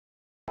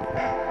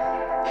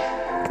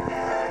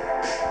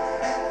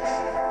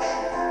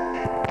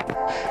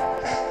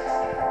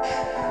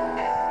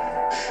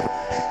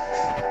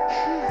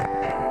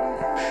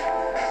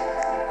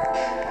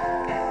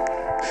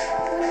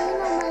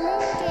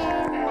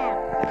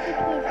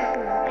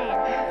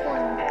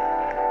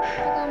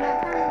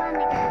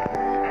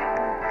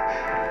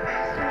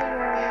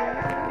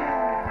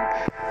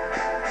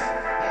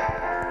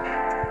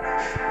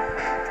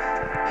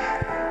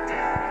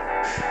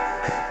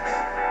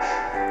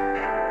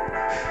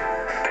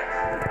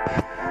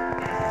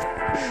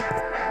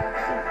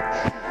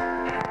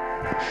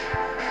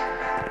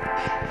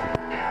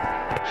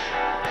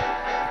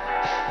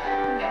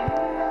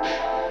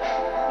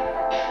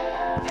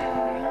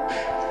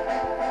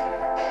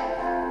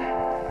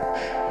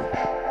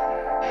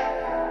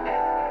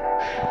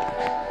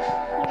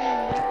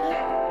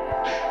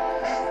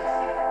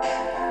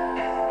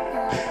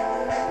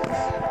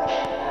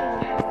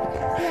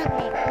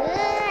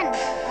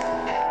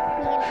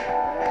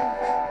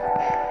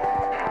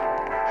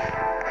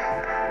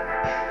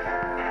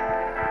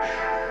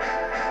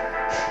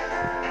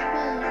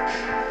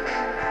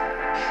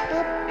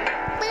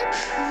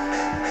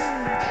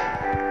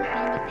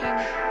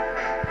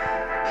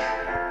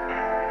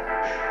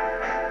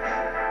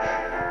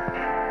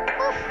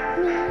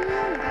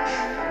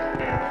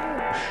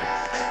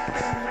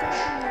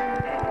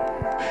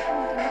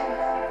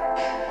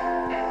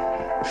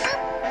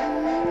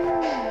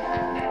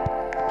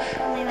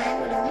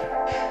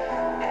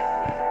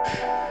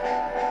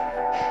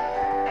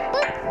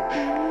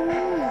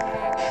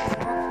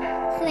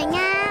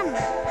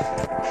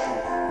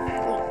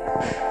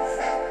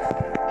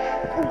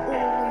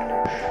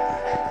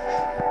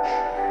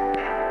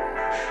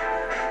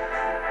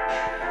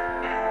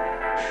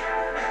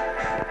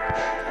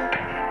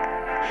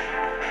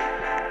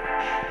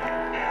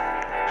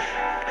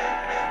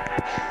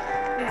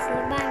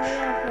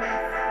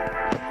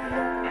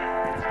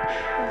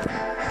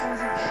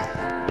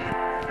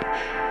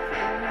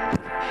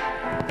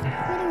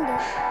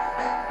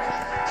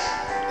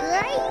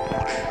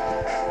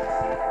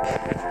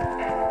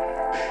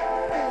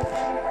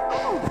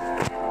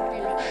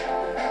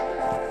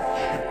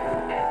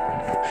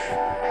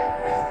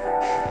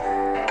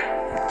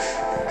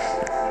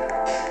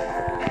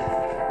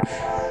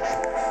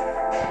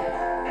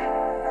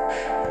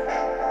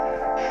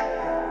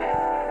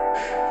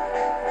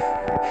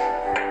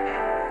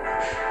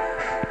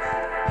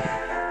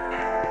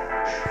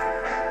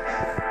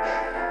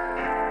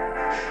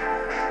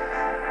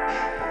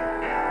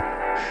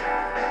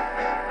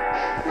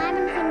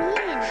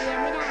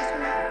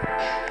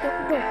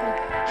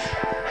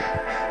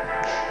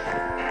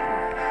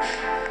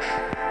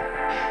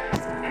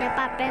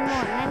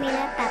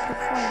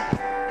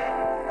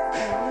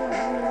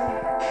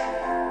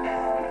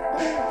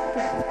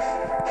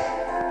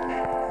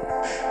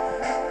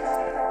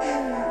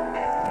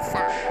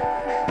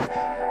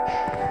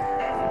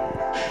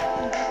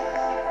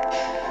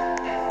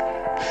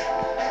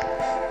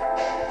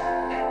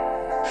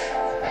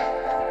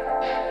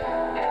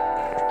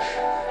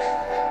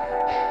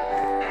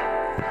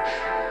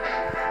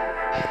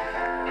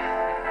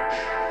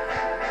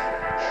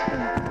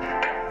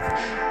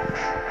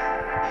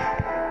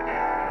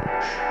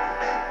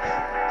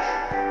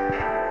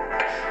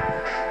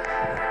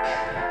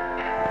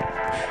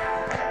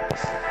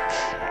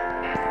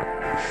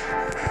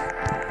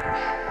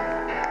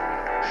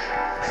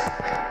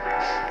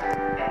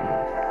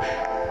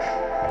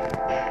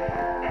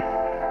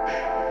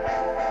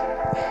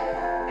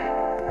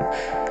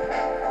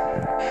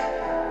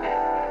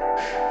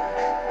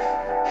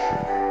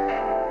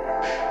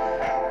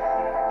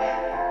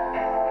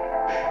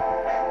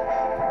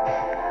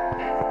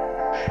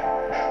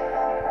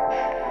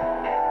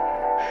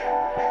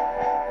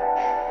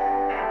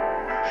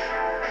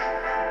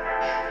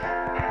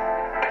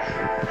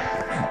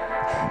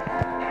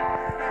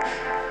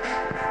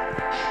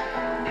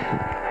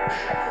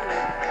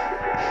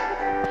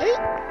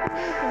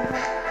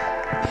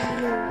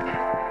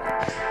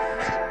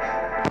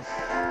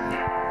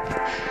เ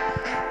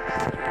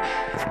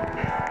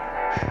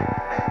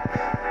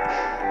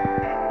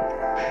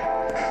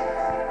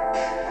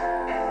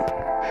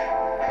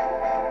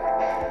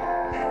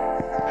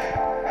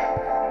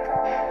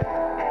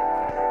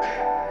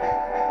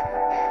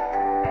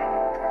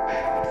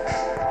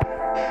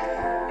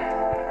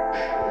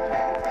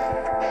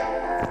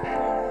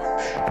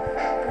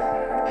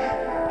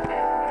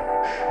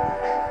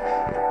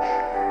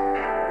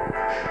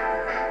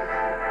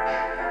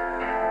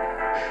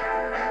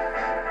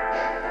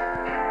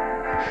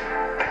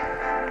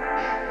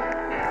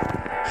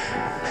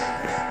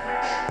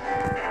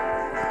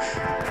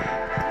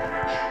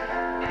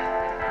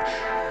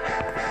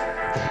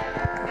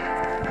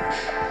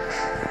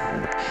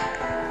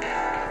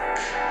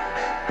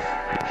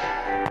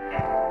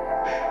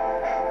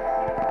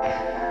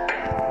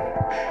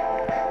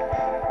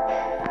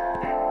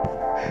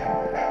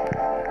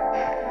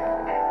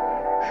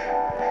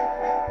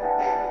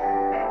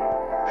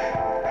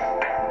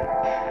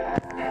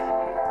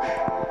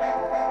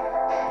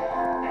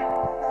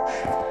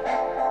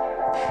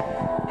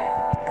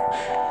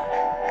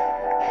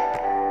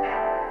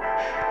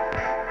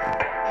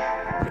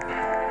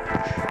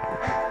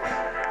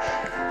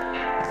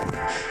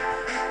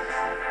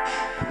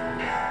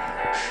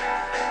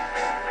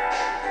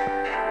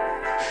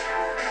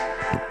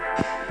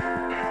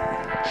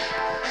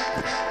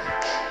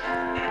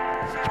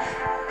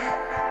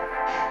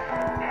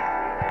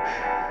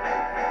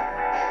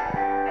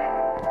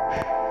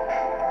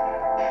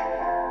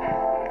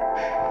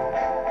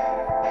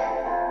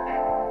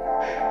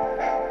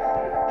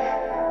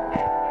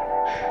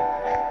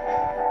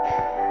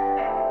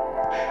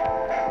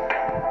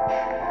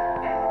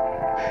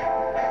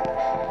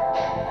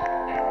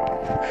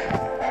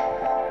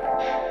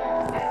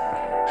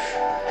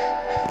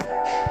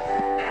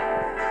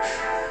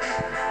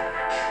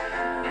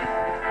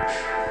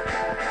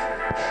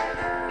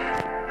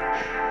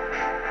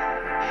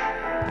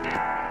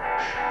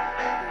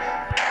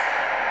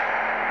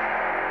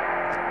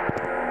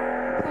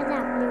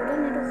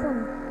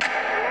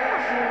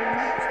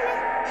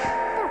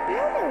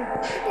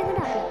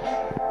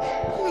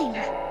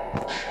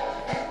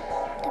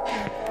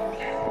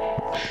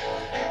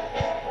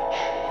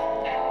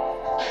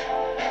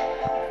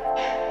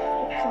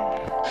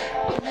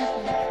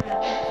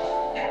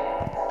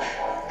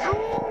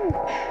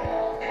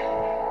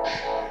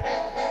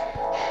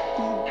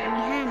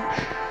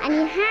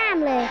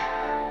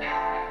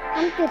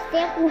จุดเซ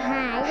ฟกูห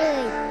ายเล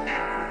ย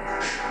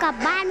กลับ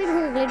บ้านไม่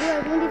ถูกเลยด้วย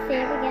ไม่ได้เซ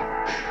ฟ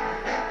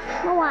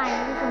เมื่อวาน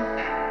ทุกคน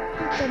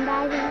จำได้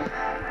ใช่ไหม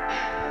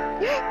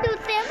จุด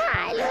เซฟห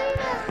ายเลย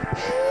อะ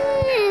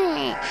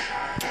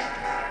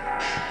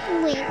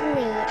เวก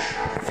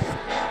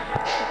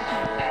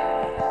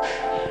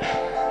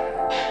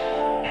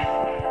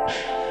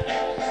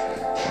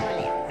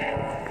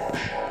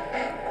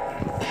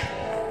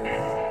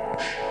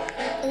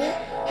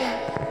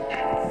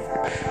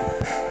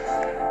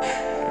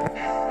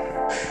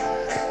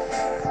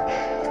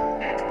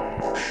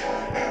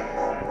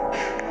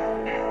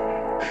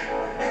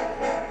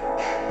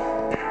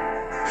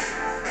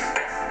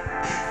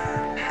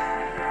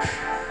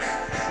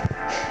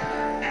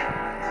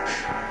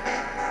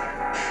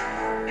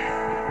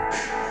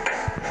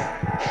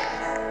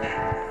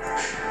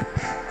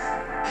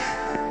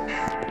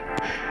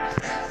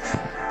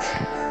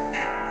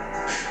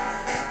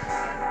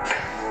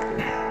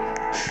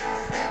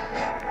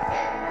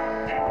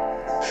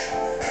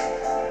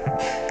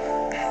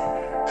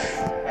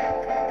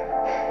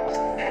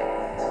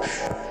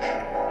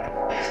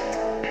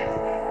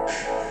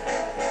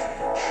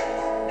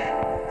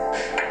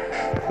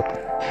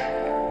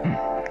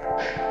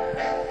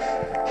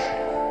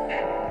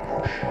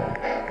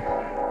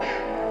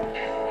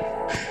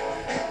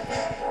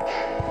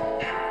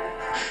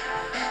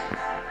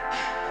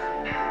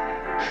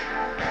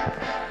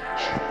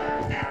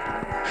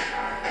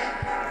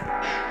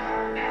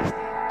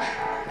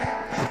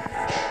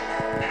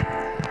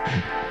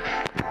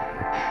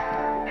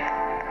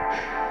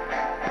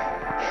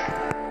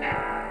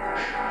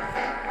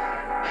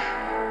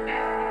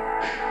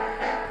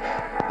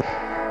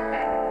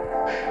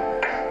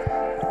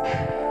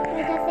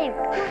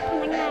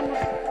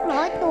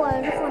ตัว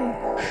ทุกคน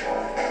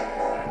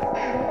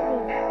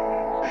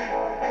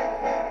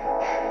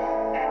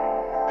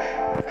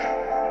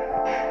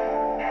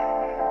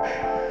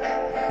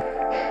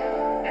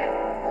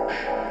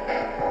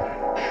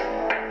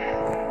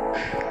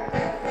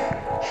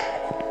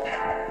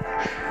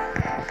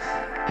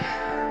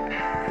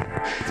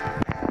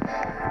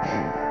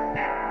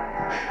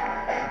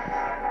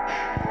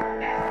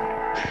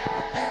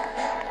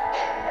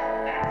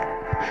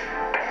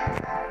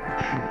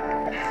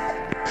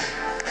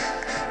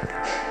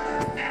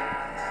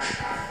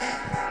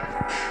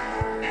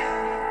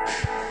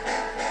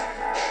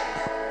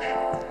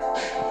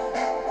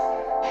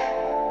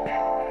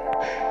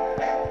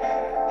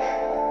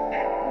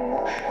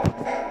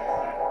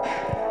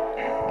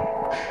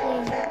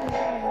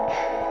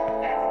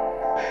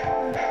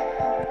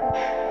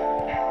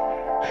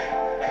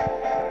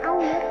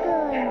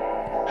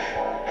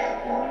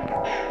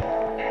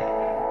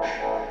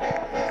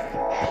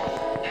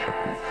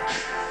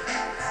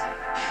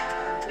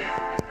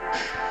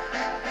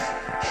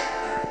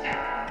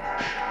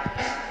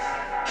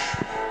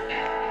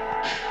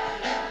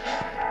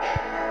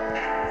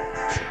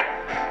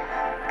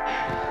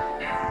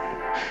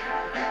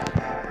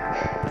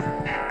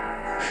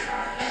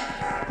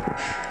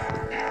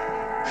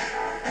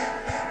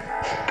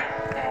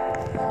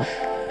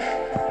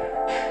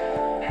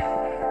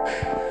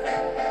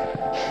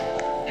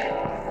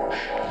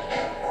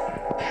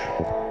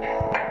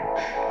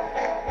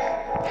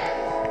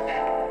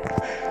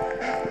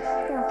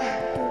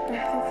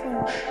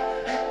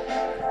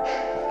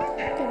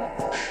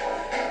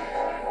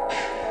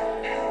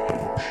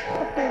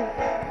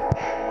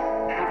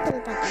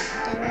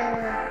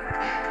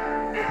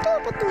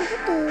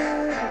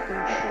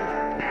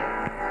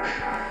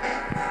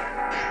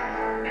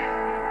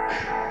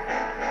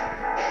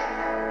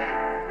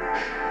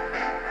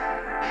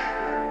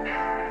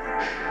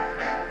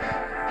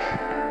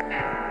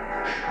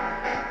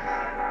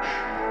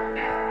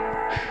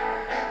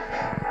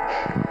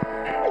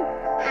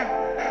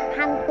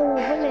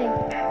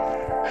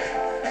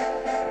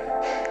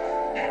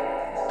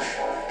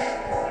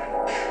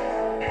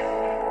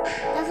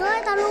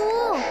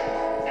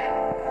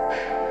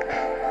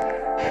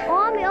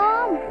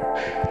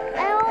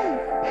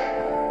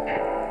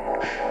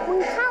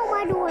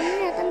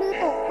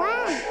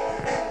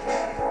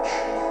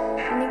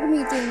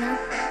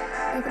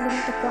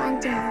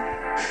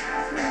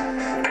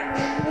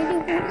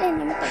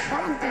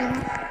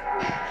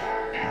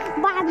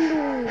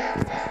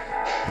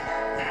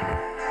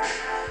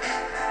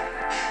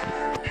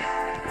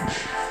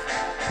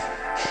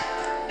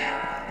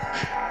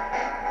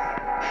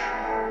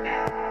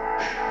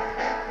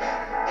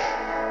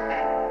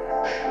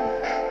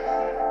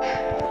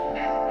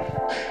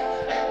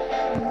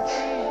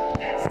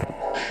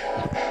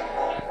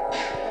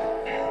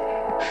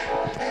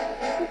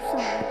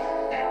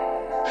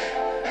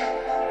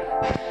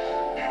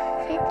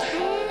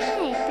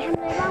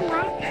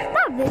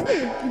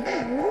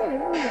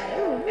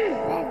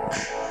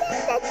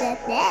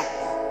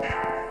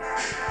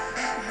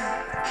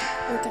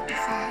ดูจากกา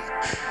แฟ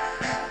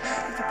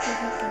จะพูด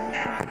ให้กันนะ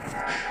คะ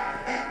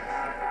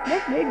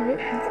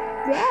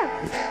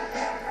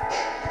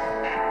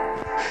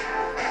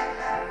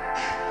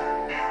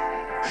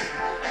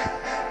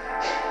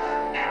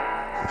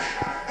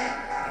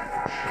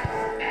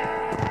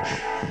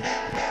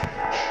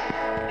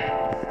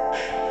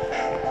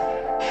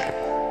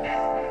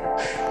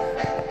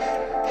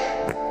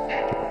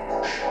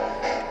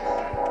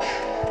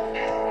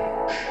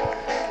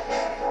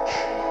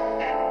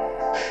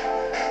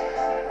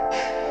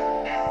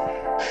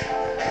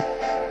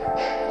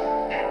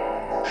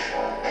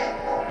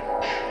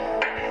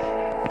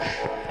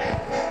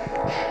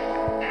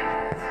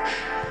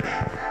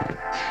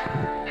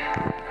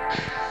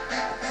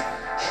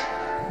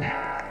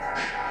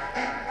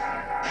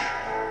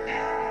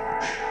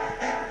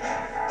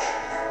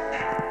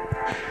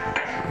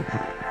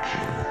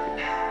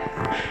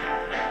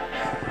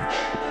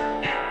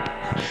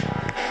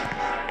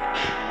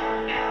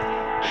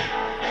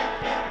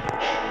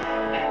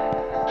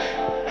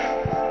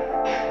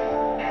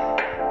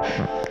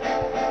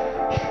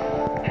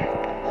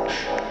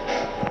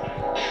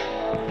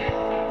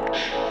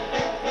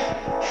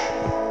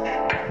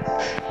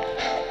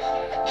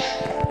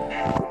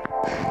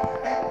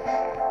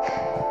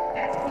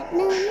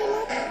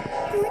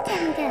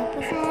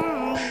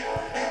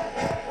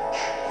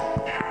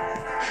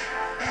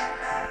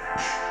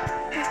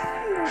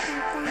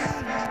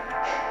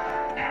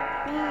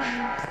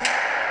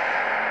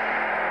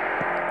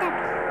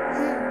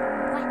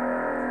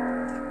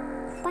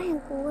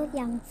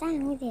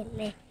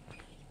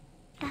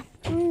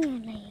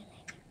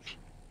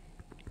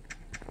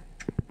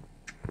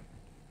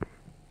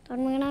อน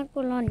มือน่ากลั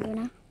วหล่อนอยู่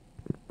นะ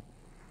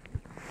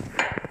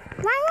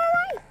ไว้นะไ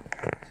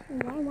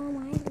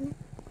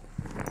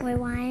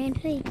ว้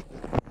เฮ้ย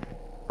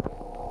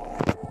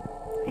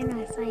ไปหน่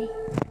อยไฟ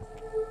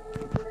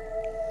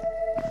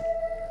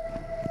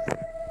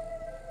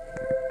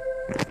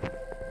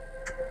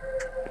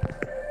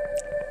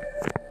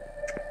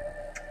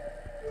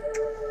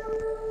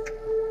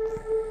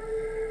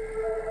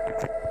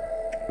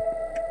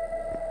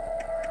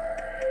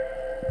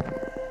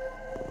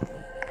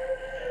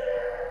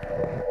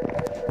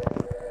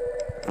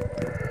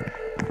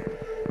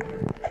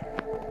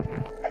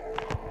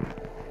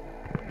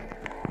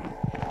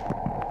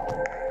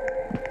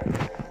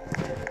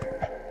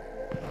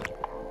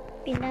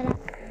ปีนได้ละ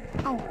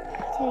เอ้า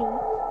เฉย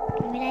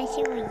ปีนไม่ได้เ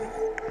ชื่อ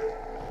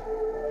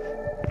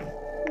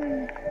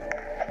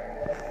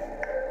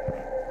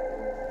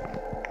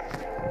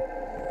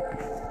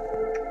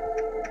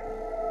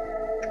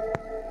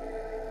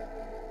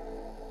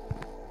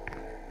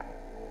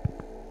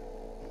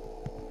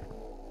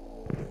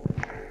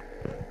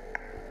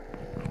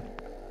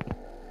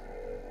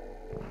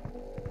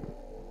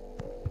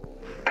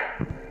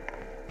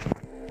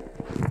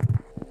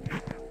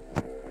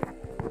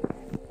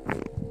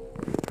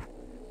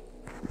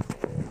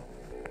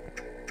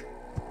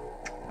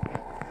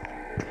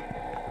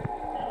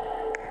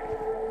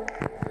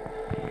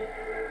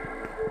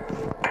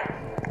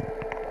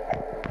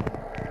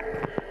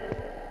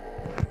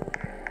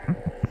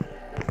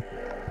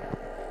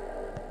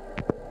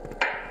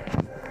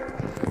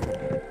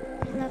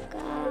แล้ว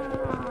ก็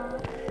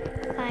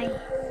ไป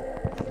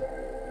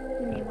อ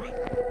ยู่ไหนวะ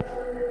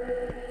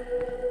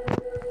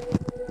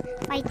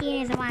ไปที่ใน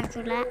สว่างสุ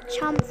ดแล้ว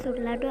ช่อมสุด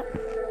แล้วด้วย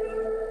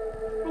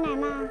ไปไหน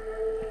มา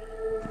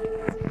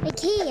ไป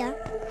ขี้เหรอ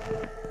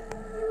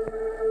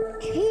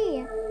ขี้เหร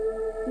อ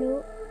รู้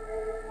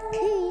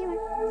ขี้มัน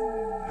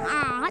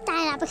เข้าใจ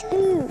แล้วไป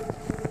ขี้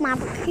มาไ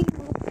ปขี้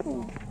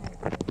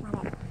มาแบ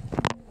บ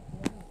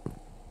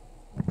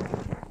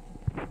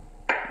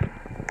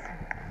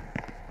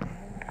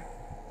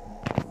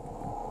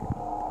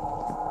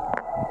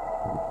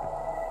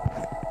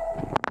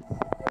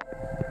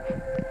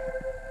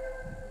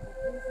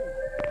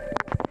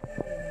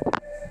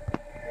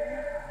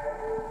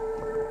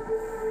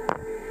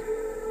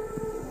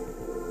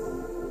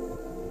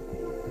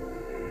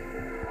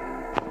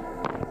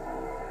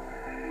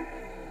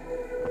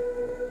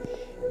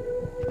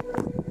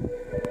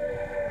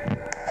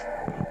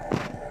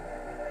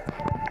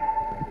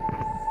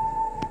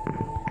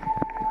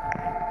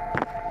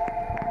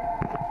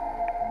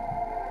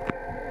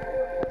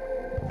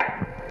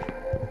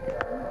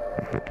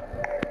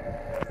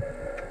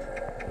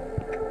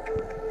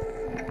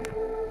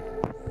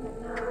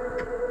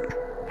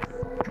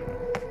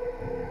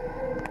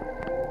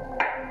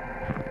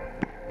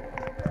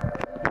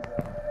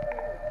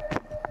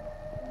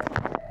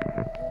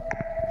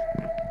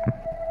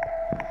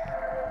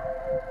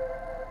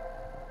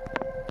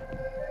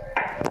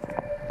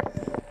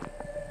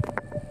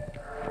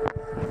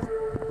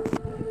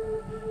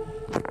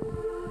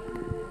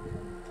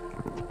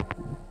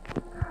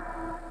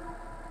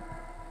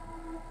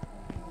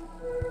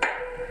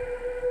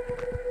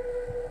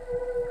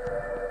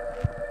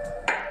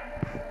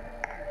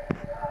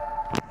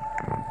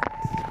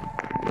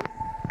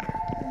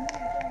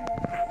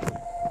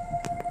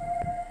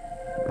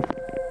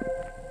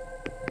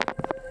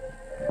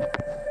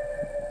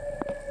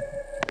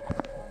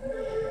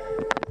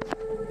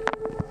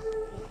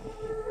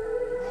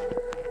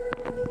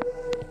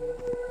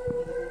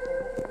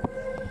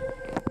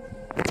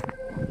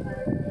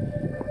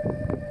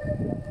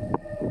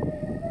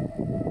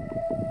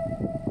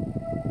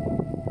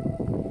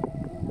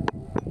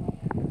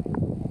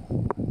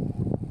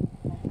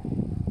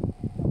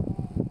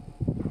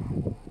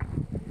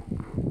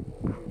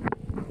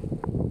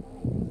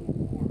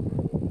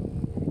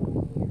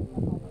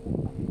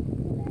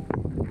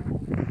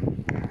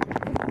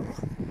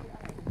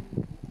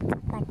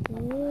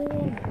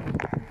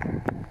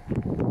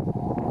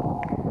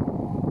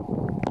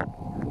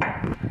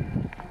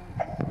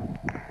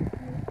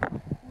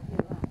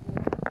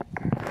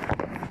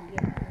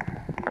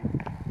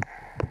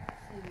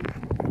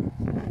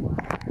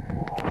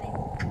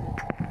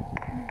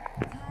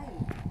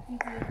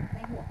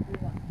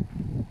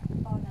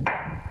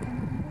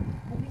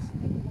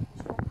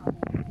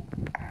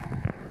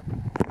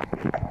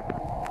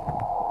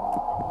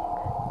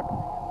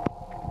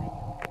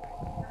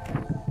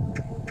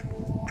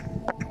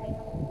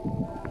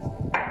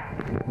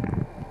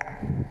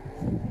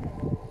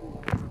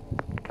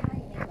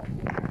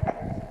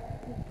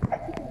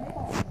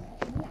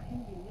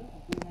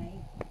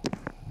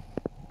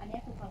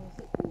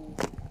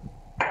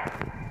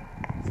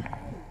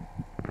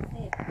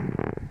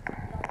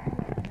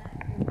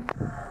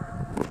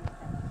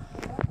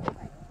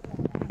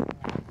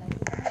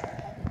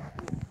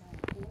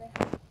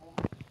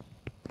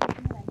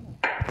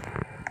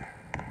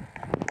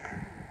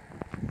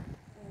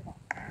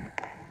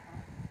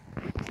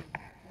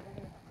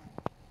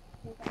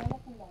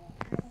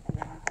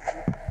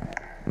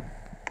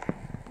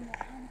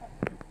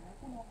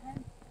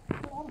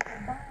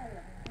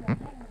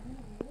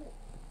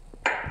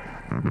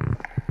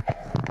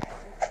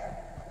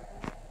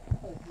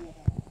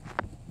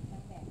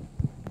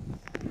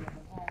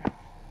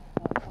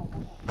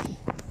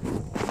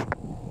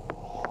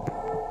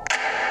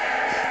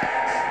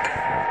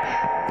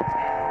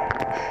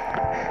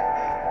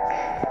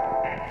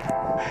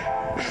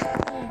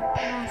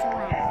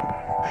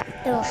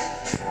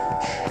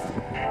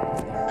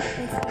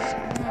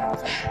งาน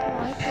สัก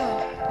100 ตัว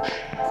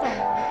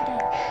200ก็ได้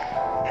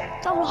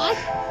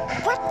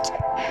200 what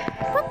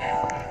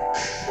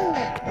ซึ่งแบ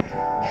บ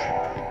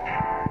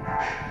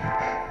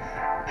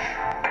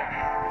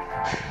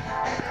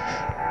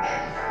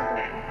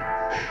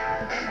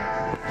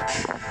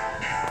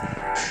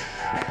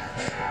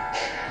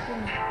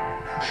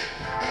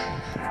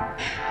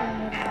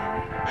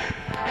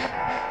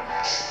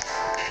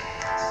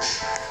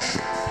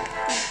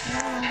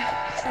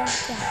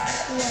จาก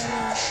กลัวเล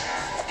ย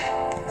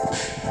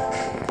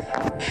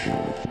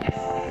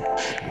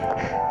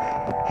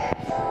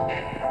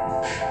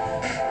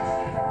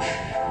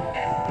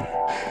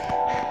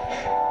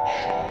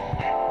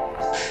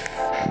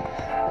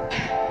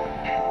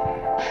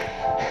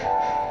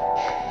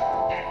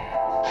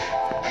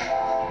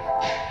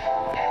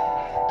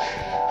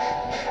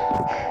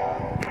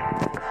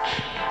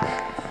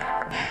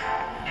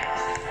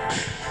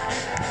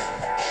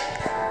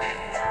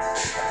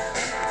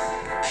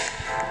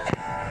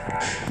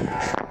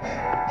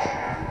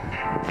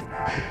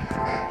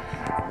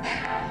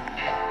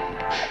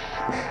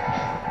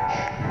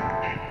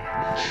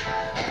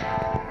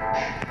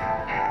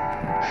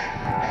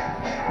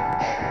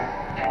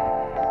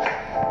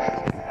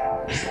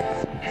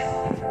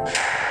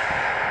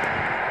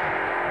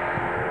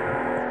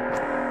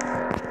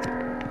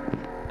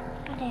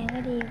แดงก็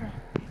ดีกว่า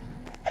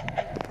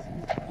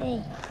เฮ้ย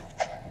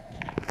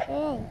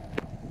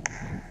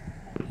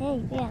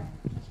เพื่อน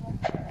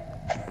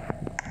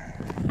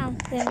เอา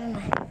เพื่อนมาให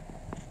ม่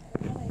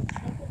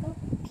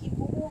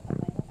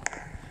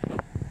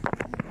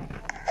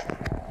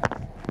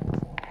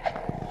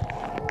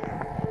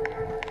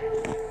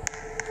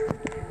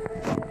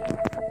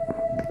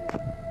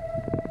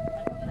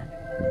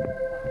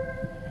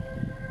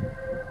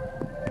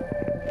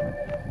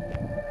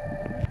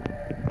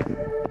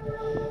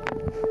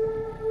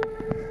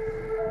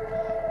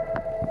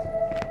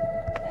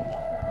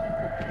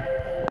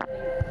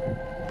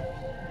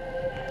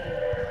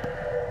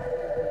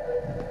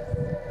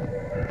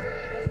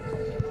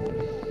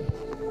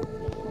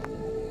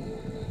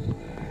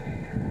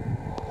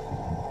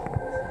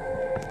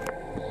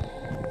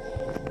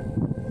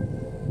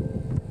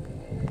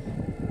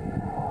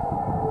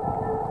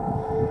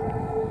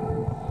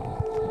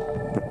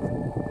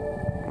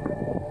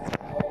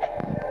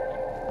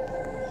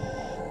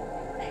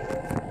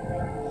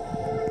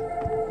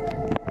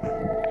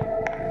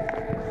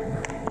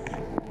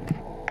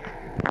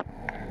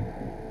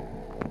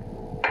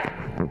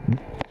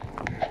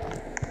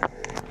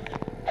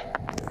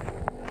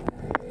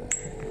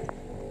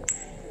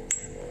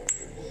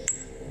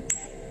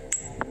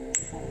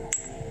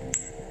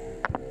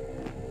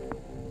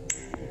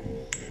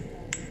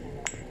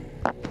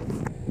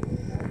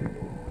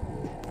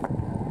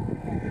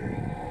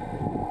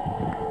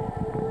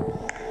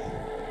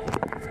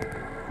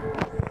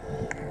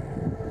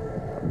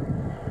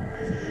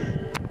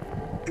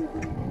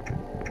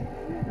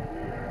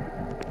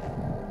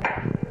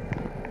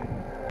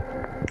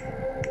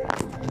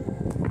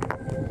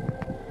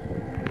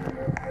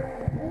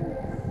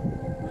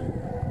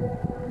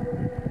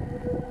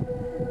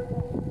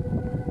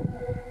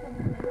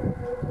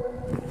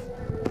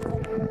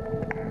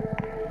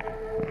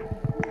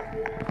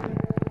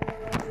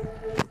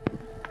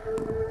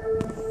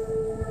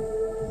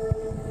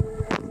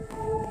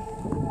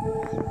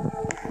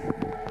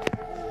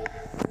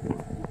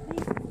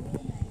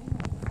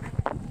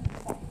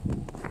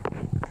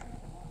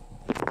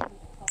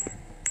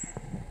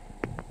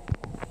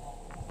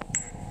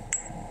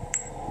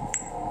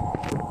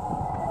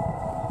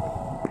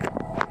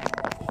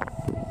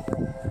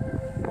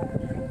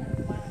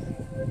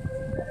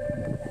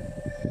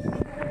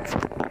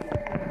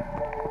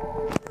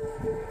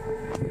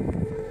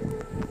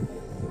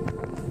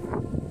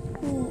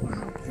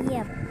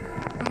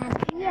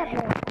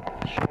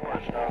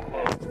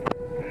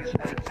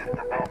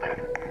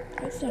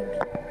เสียง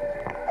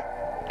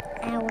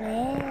เอาแ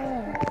ล้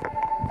ว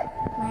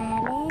มา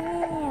แล้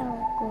ว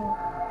กู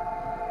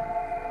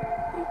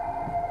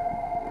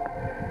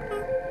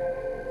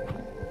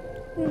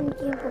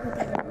กินปก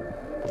ติ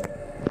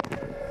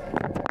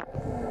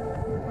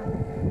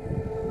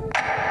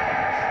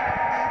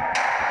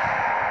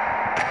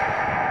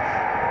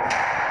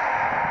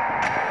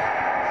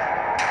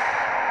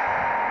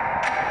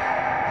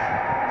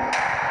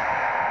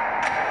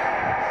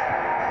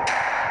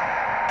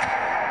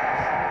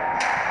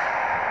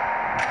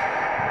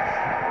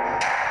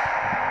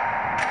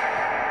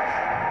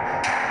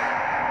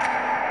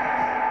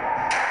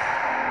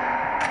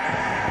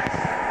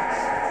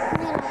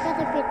เราก็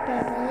จะปิดเปิ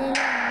ดไปเรื่อยๆ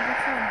นะทุก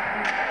ค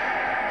น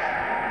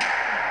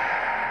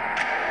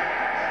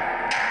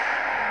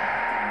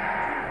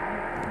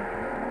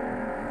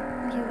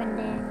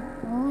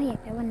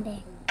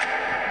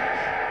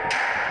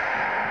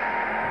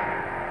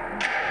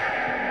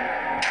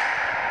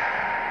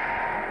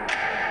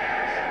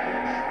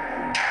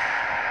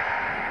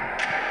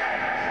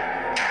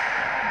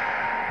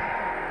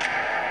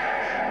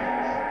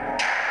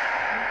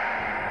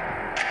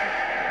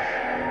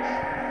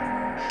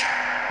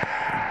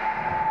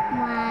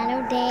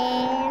แด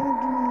ง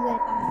เดือ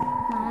ด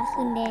ม้า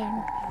คืนแดง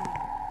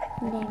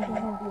คืนแดงคือ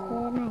ของเพื่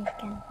อไหน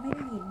กันไม่ไ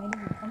ด้ยิน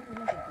เขาไม่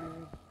รู้อะไรกับกู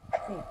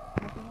เสร็จ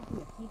แล้วก็เปรี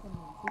ยบที่กัน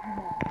ชื่อพี่บ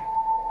อล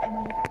มัน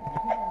รู้จักของ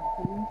พี่บอล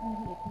คือรุ่นพี่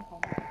ที่เอฟที่เขา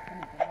แบบส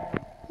นิทกันมาก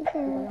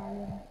กูก็เล่าเ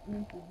รื่อ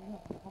งกูให้แบ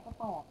บเขาก็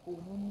ตอบกู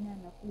นู่นนี่นั่น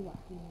แล้วกูอ่ะ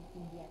กิน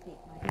เบียร์เสร็จ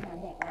มาที่ร้าน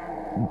แดกเหล้า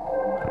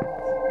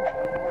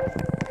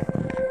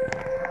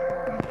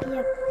เพีย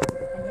บ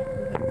อันนี้คื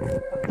อเหตุการณ์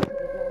ฝั่งที่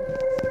เอฟ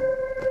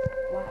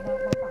เล่า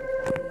ว่าฝั่งเ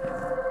ขาเป็นยังไ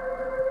ง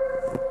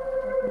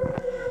ก็คือ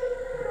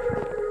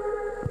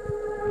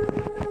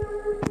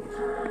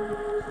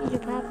ดู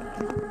ภาพ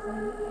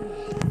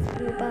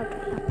ดูภาพ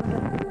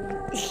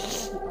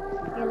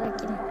เวลา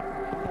กิน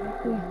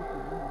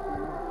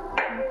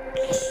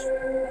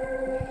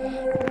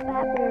ภา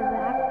พดู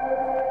รัก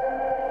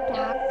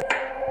รัก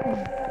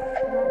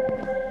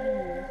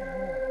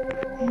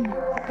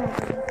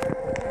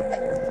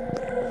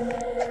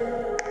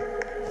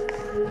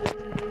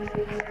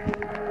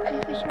พี่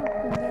ก็ชอบ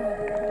คุณแม่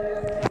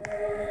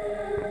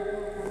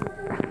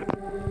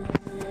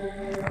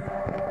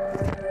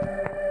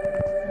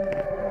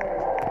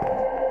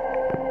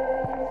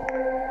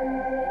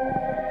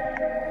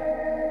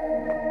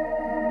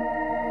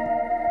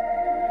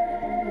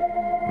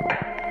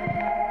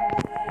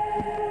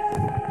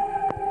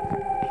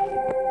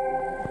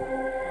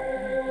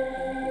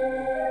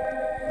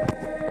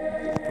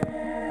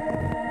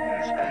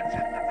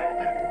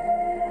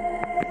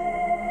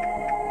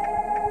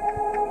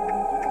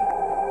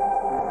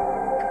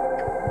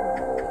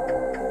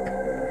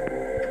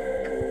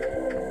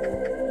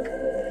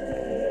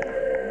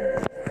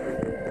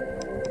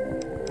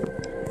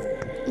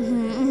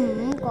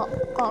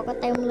เกาะก็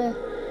เต็มเลย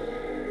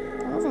แ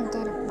ต่ไม่สนใจ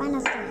หรอกบ้านเร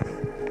าสวย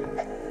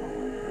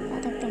เรา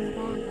ตกแต่ง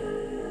บ้าน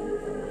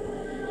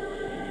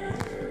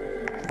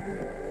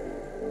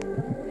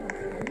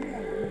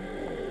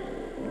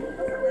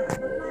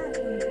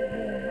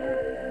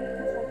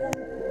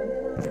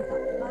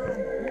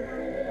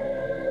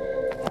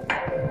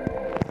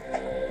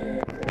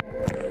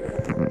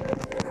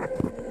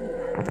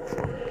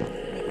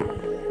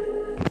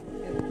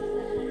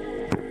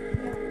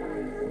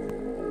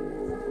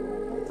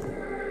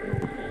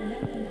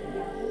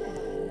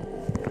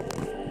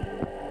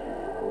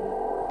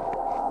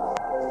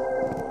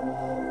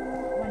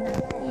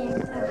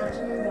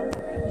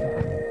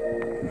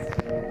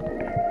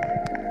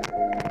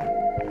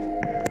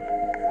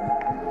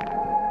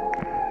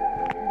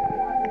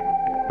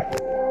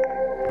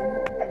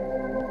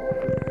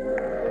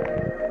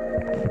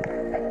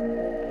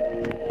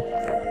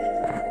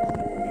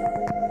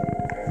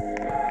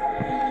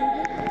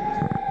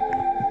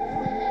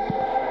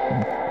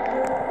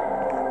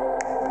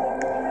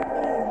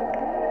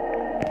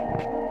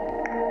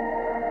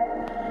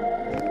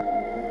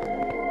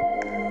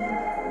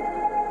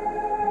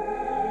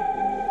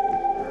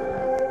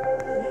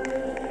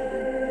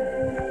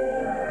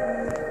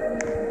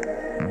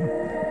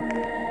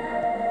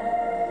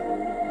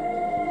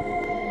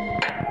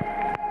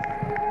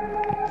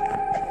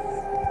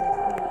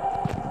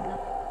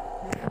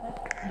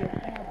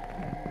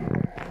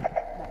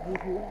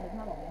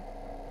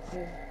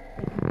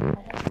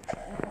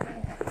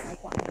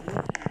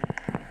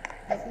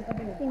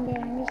สีแด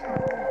งไม่ใช่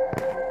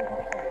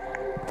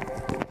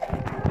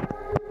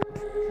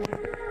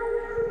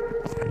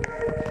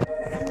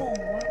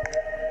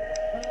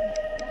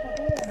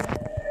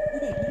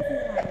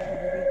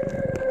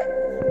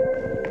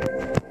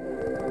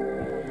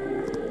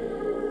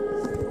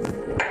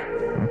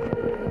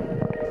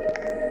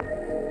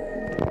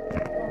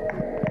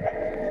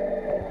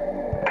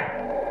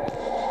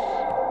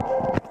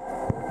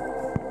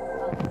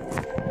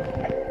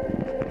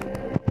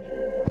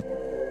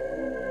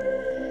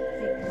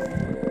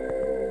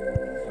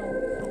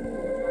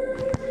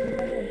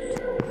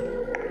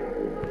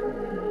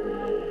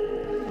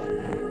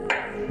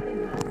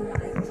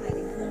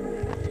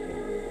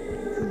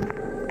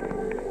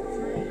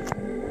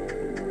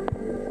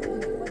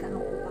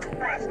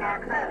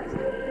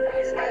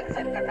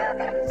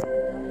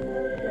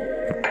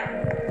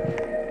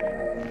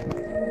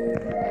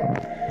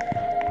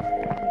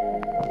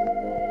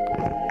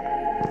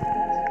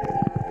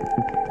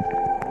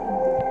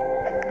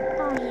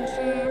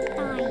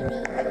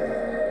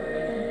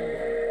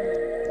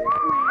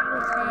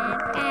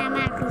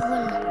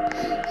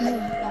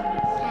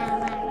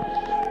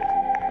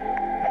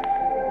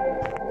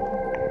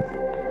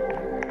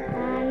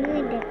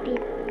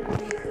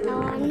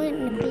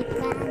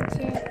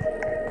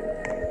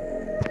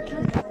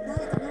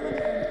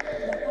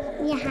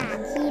นี่อาหาร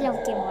ที่เรา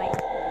เก็บไว้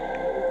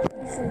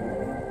คื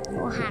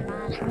ออาหารมา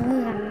ทั้งเ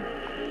มือง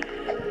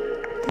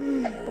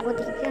ปก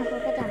ติเพื่อนเขา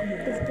ก็จะ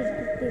ตึ๊ดจ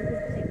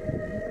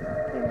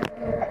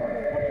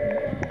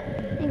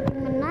ริง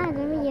ๆมันน่าจ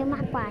ะไม่เยอะม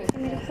ากกว่าใช่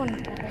ไหมทุกคน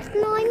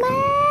น้อยม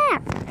าก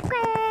แก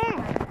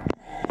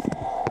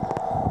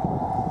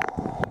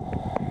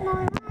น้อ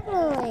ยมากเล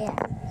ยอ่ะ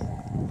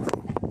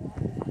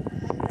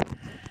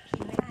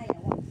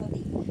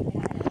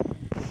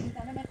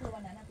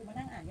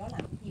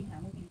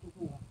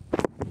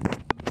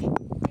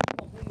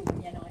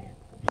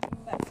เ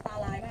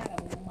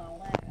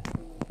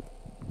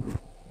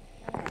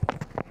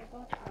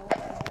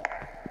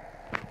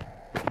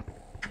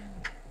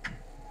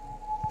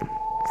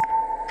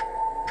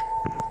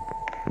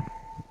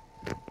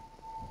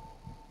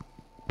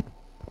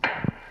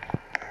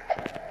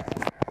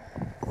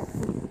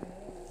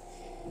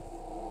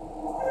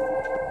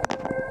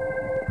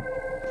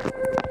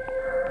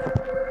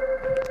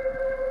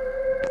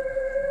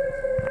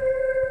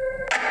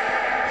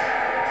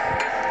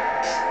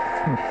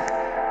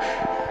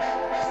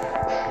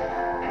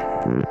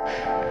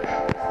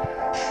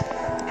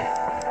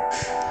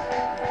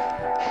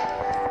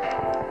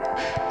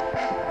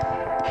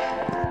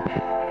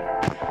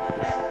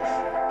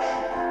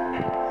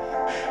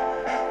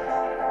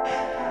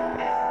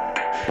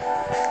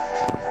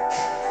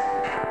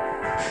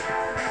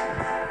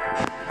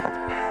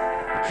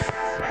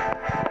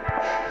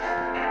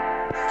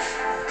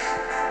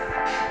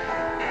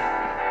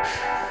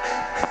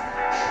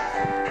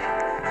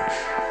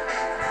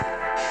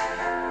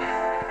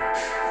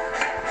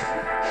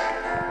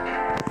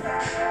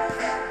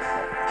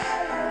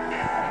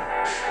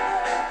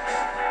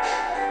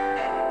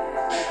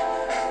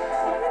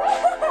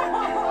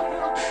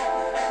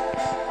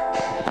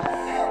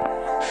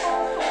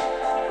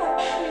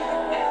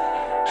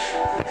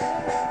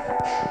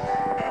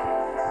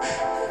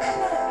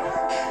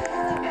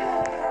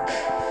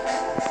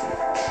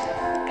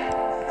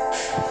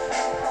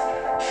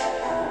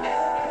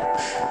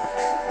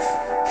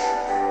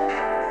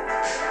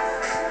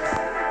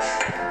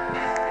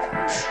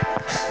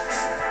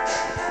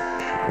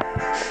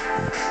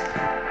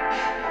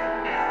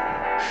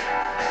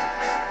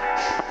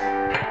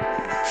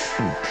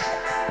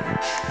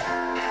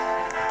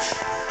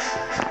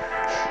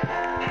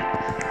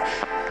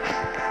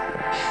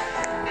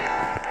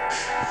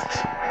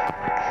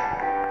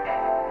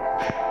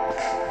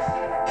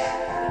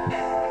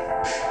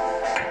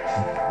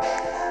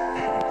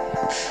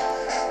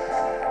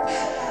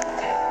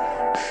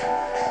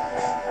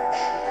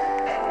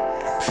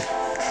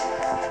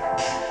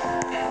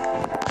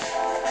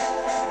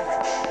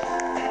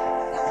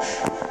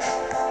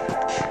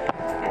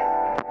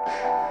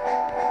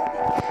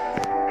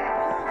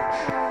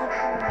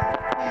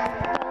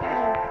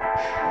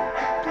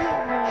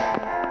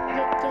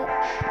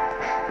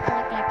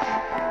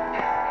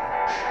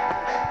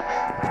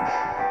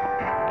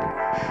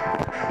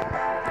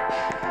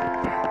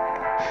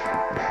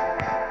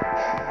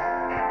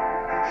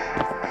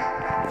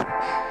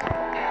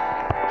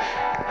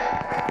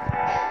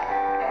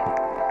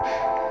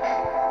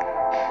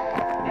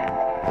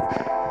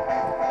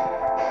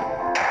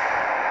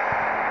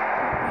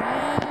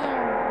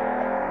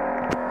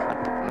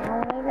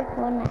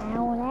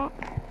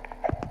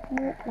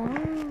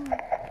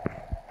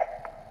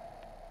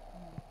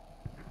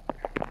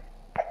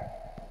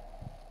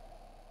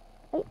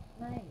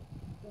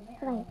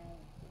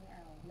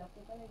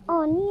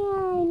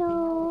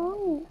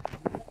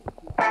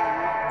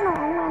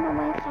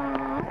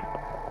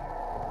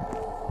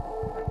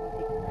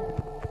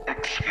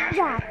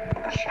อยาก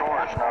The store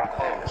is now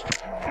closed.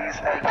 Please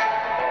exit the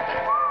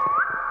building.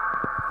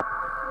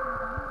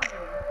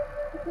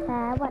 ท้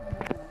าวัด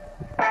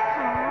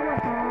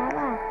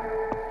ว่ะ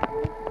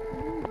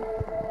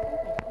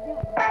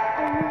ไ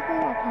อ้นี่ก็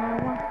อยากท้า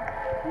ว่ะ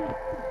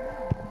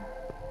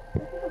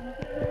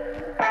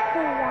พ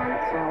ยายาม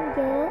เข้าเย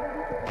อะ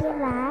ที่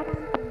รัก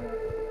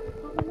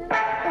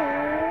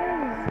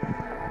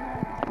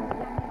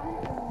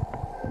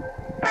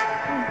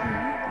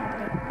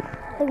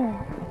ตึง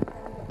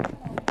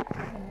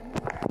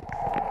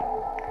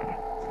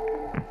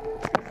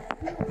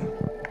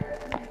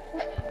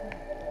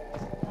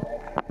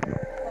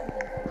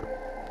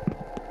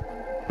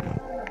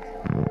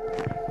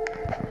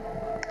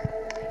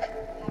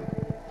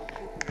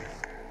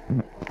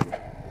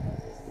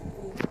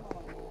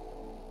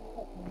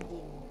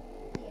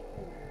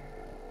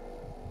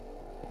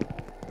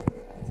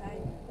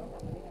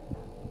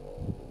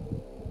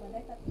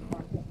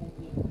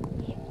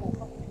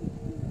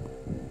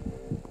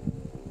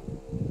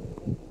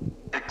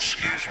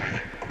Excuse me.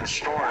 The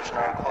store is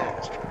now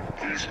closed.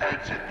 Please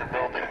exit the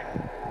building.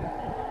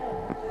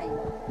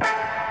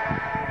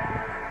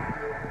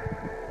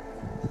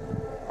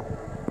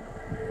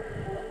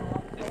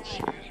 Excuse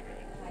me.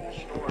 The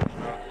store is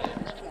now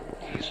closed.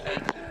 Please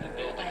exit the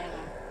building.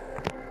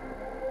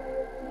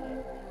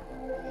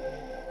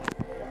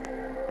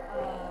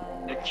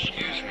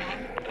 Excuse me.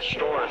 The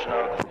store is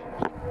now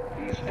closed.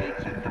 Please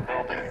exit the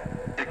building.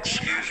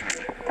 Excuse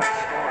me. The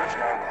store is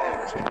now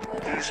closed.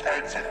 Please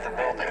exit the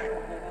building.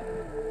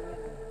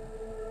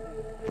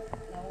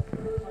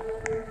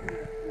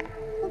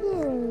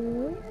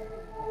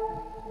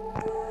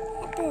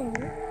 ตึง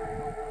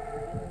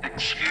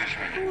Excuse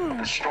me.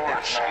 The store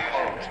is now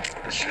closed.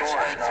 The store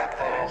is now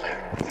closed.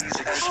 Please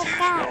excuse the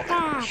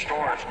building. The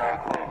store is now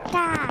closed. ก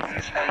ล้า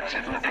Please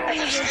exit the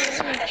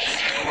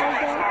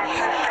building.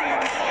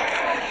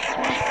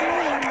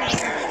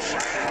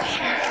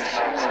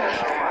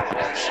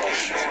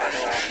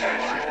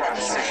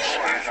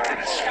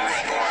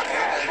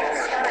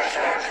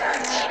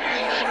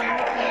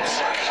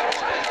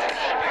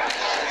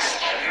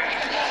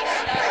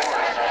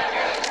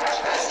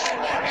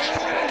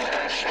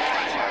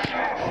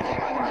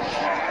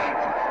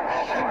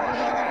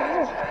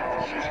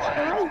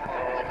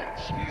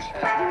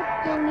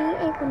 คนนี้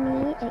ไอ้คน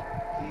นี้ไอ้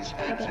Please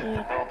exit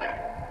the building.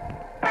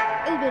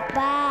 ไอ้เด็ก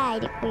บ้าไอ้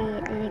เด็กเปรต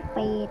ไอ้เด็กเป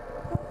รต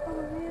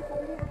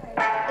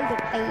ไอ้เด็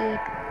กเปรต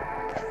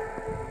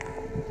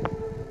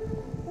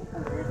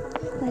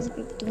น่าจะ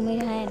ปิดประตูไม่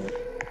ได้นะ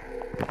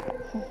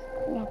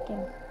อยากเก็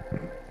บ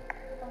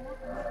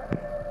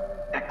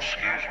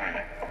Excuse me.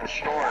 The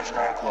store is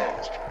now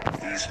closed.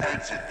 Please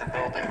exit the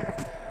building.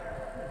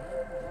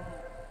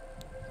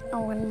 เอ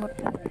ากันหมด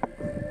เลย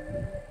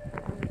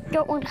โจ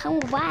กทั้งห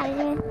มู่บ้านเลยใ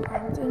ช่ไหมถา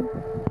มจริง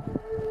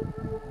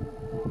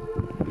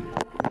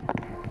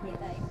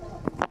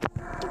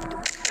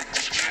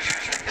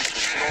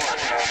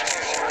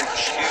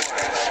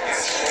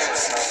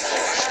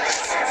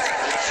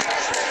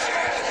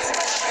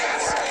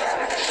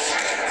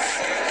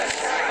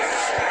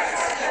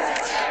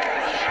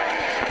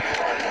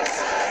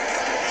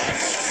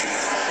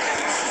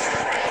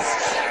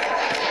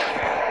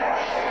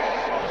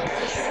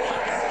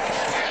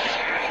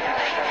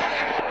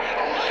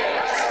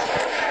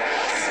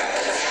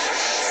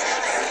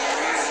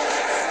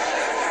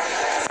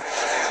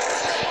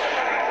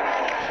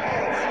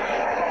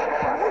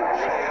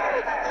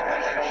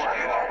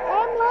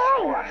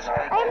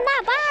เต็มหน้า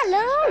บ้านเล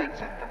ย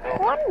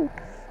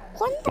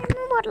คนเต็มไป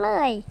หมดเล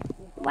ย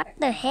What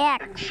the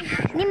heck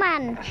นี่มั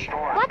น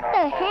What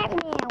the heck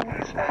แมว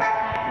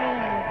ไ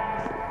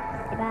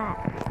อ้บ้า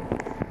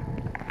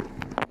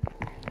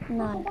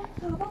นอน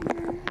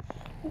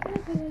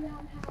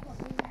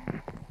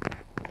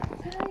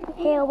เ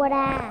ทวด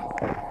า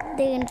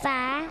ตื่นฟ้า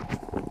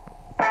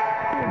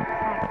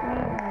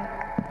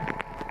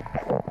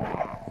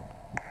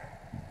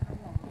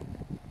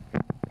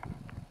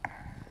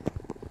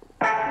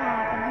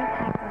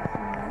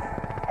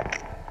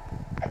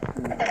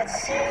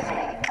Excuse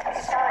me.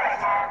 The store is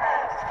now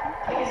closed.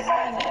 Please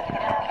exit the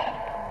building.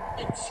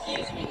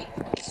 Excuse me.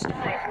 The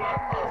store is now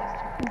closed.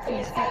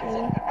 Please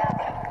exit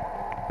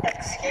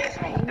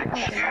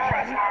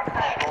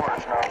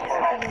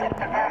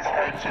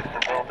the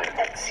building.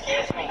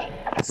 Excuse me.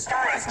 The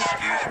store is now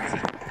closed.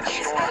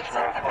 Please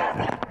exit the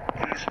building.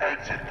 Please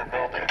exit the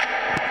building.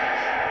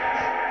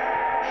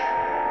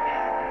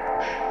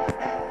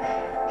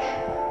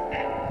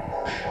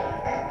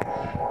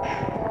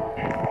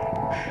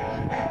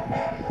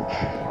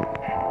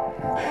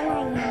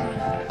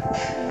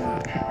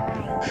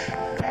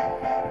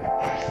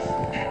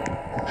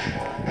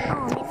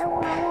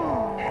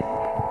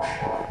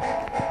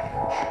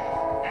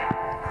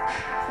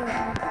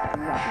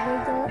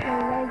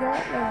 เยอะ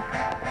เลย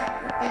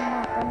เป็นห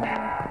นักกันเลย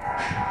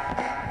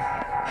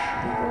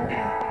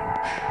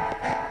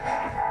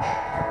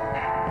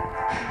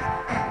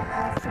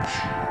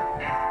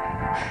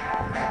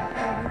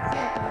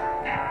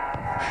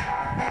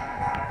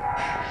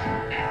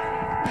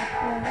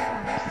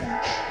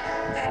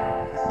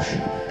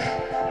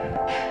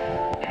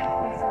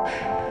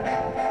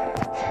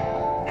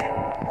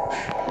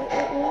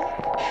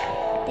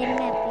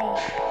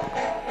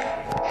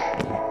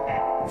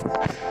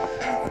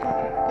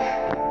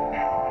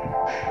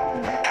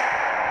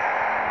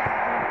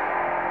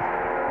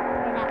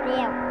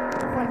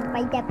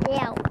จับเ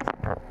ดี่ยว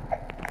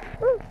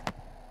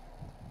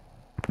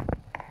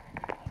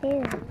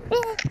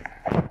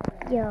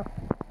หยอก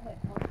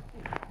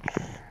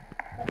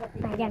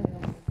ไปยัง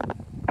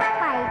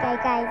ไป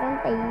ไกลๆต้อง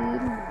ตี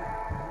น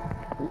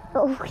โ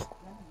อ้ย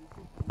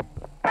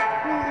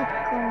มีอีก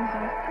คนค่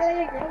ะ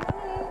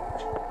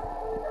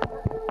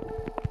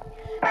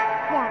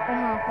อยากไป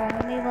หาแฟน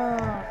ไม่บอ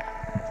ก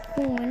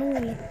หูมานู่น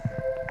เลย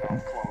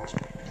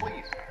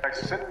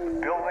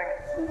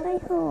ไม่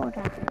โหด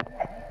อ่ะ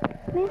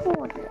ไม่โห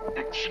ด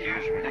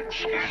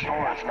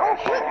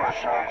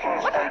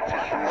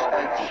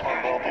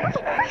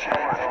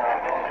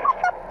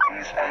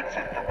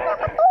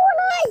ประตู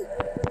เลย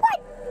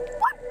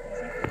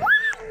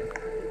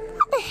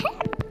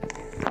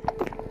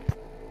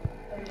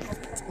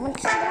มัน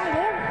เข้าได้แ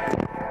ล้ว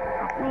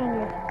แม่งเล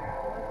ย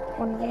ค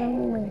นก็ต้อง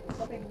มือ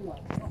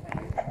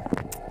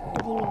ที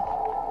วี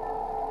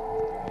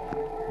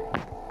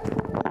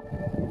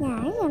อยาก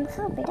ให้ฉันเ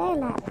ข้าไปได้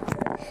แหละ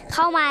เ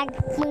ข้ามา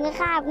มึงก็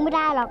ฆ่ากูไม่ไ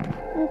ด้หรอก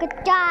มึงก็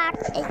จอด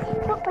ไอ้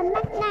พวกมัน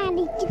นักหน้า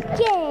ดิจิ๊กเ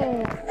ก๋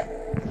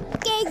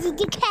ยิง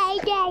ก็แค่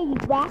ได้หรื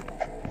อวะ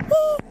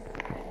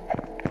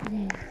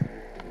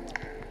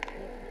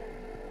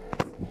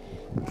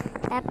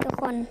แป๊บทุก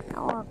คนเอ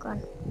าออกก่อน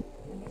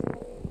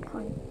ค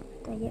น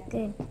ตัวเยอะเ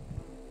กิน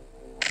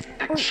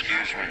อุ้ย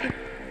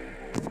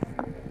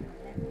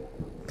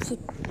ผิด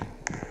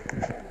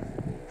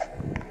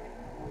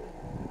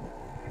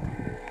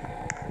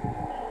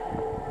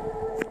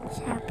ช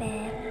าแป๊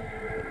บ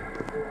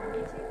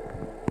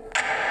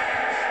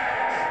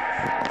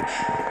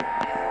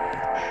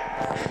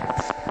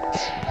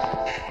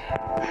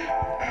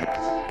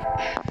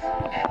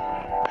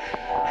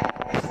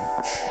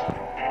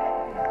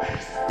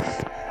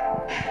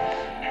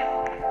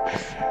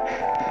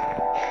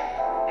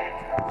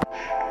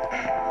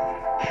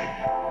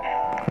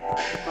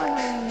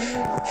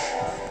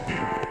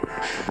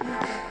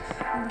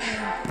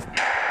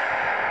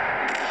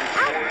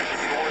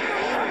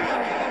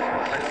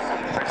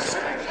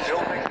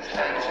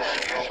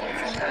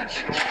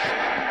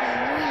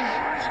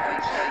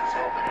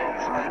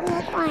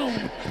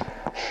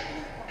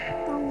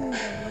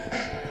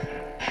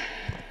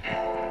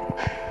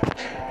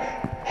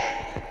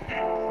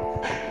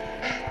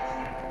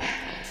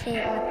เสีย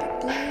วัด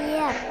เที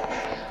ยบ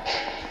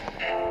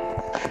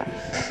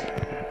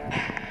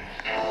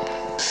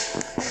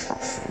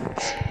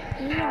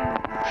นี่เรา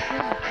ที่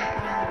หลับไป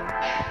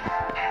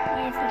แ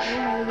ม่สิ่งนี้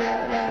มาเยอะ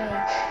เลย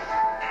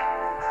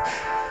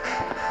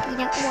พี่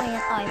นักมวย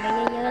ต่อยมา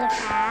เยอะๆเลย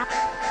ครับ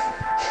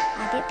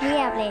เที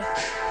ยบเลย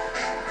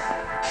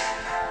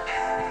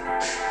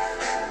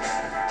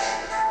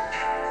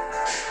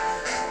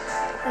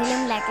เริ่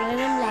มแหลกแล้วเ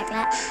ริ่มแหลกแ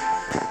ล้ว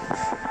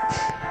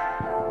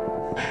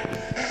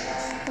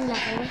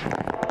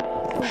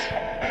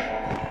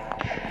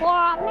ว้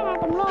าวไม่น่า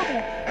เต็มรอบเล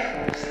ย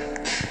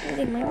เ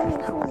ด็กมันก็มี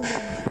เข้าเล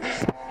ย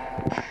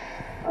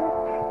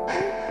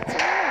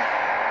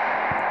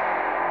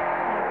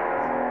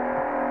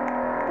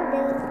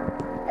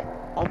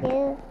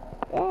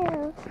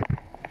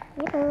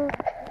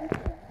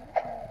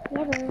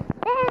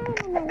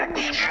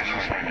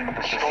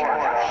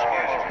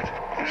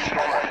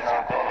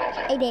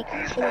ไอเด็ก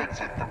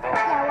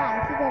อย่าหวัง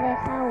ที่จะได้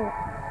เข้า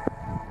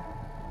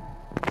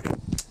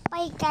ไป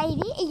ไกล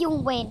ดิไอยุง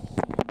เวน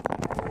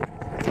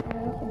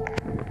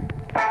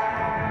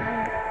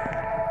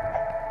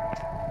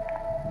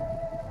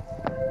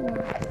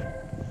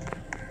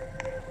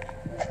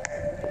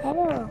ฮัลโห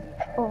ล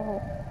โอ้โห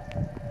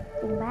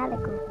จริงบ้าเลย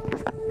กู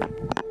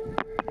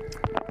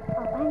อ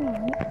อกบ้านไหน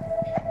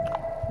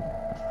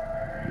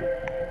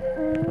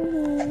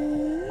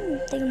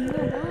ตึงหน้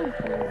าบ้าน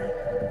กู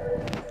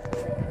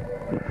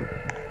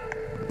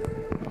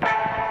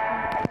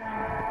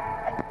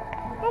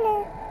ฮัลโหล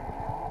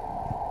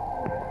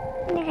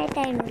ไม่ใครใจ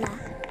หนูล่ะ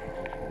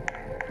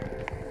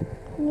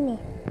นี่นี่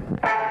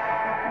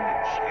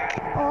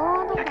โอ้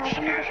ต้องการจ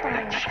ะมาต่อ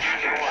ย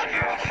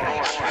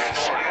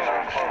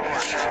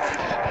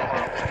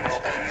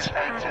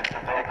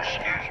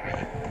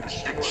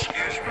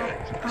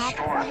พัด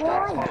โว้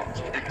ย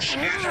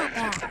ไม่หัก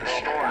อ่ะ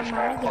เอาม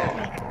าเยอะเ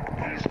ลย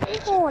ไม่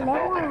โหดแล้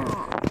วอ่ะ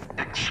แ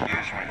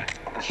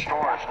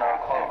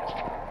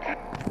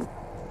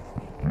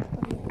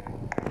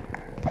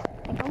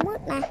ต่ก็มื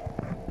ดนะ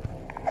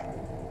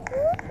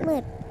มื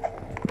ด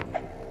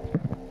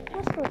ก็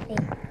สุดเลย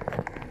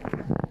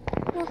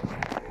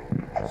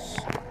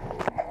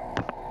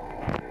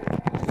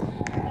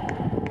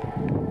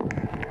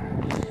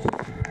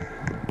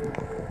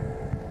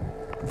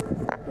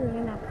อยู่ใน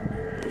หนัก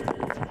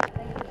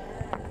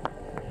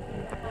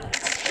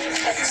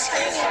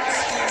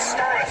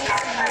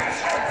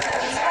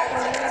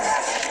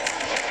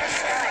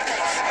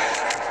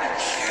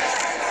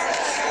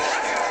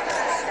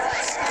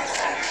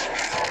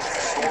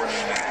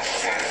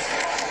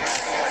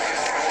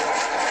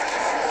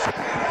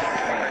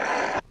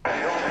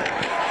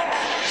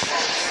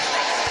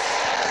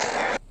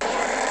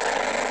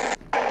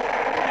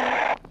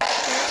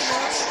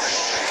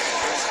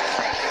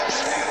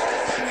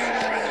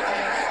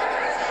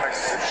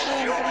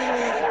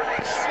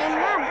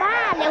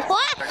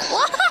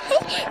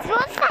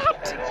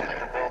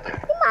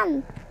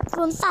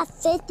วนสัตว์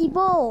เซติโบ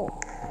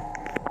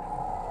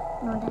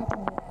นอนได้ตร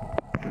งนี้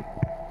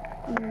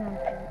นอน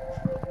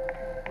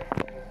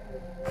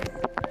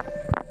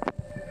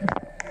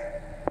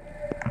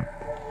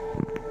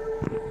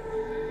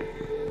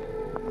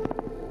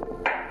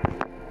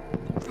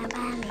ตา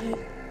บ้านเลย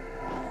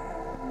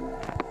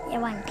อย่า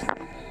หวั่นผิด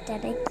จะ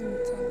ได้กิน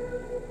ฉัน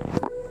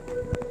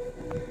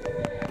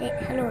เตะ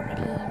ฮัลโหลไป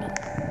ทีนึง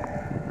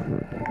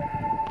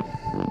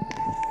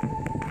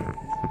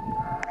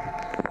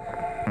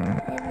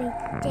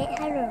เจ๊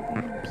ฮัลโหลเป็น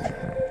หนึ่งพี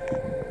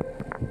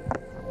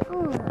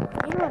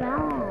ไม่หมดแล้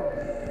ว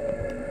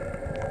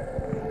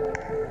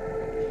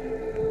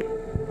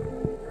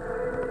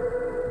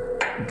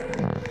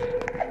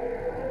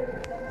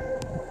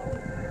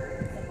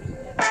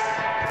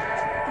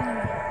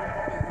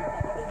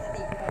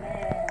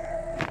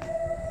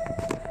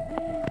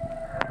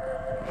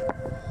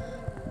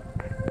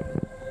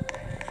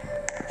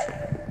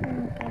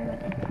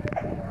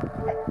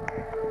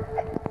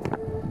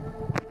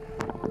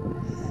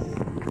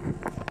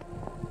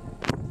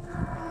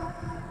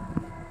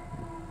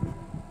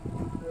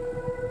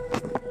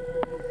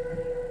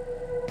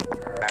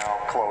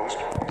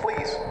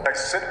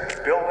Exit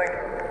the building.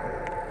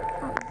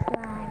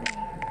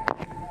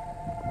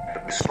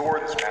 The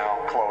store is now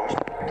closed.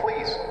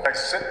 Please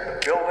exit the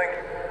building.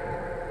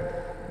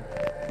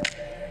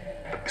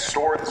 The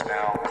store is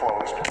now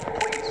closed.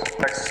 Please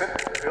exit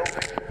the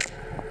building.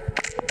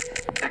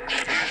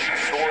 The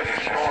store is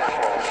now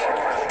closed.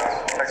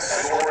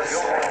 Exit the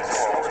building.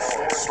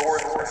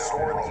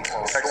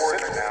 Store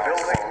is now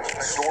closed.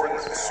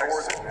 Store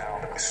is now.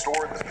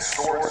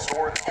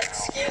 Store.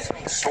 Excuse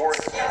me. Store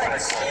is now.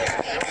 Exit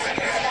the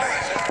building.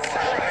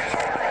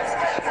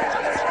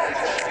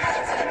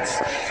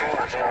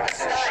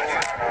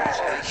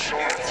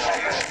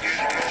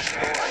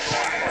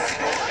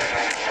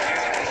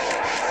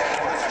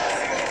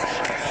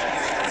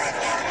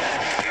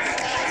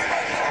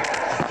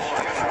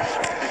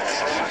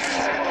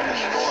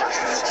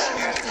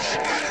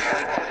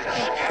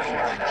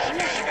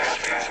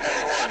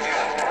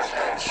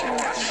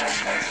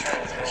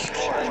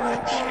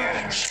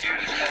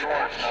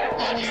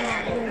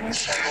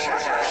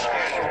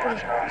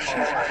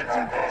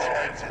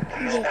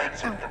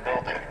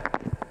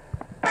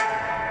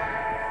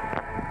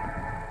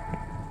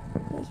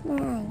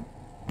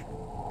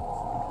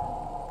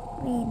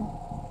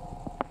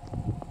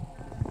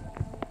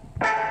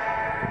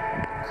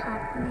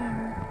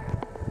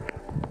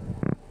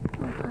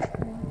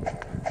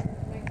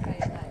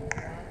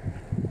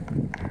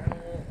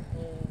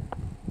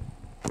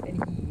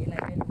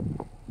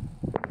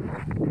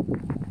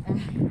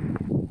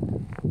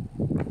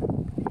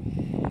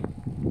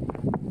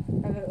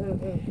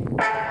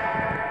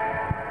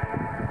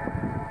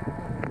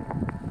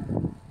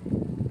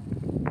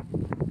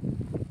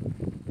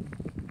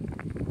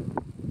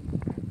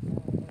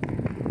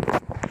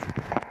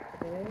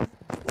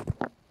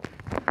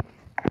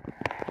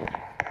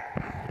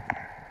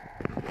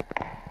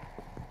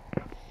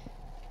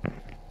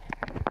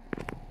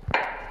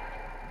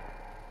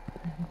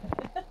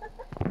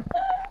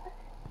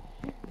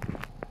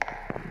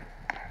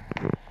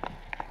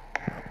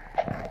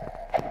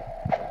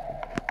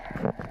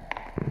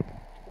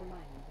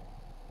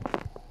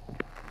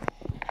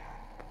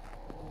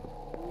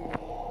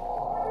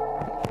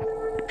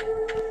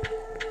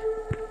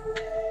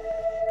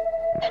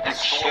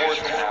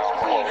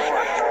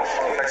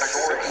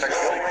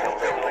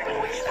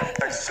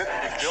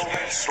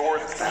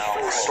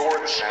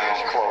 Store is now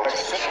closed.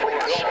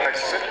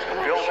 Exit the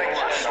building.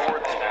 Store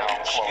is now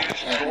closed.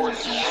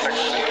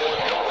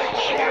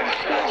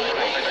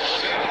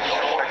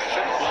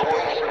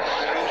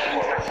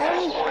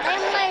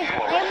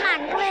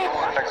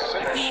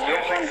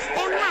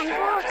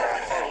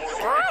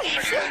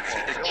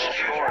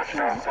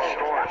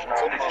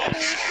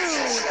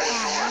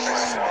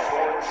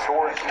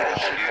 Store is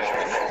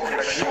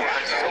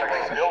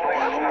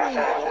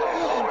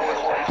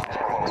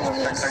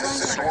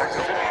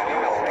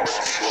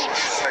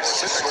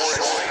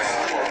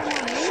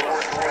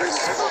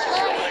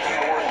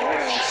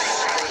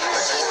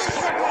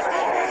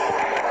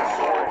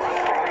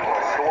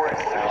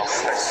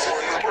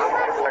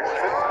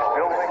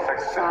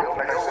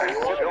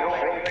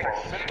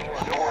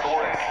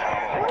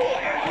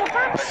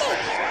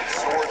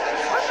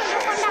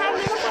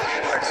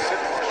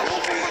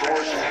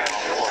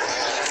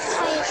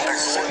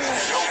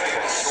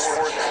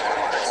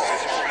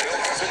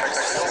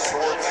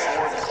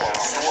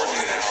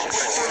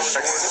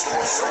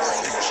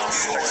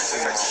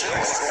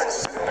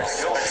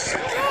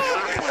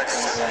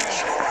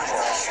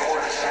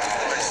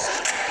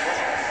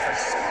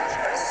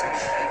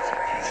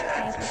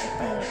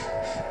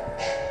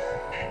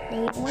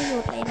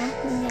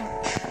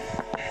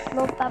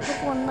ตาทุก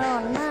คนนอ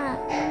นหน้า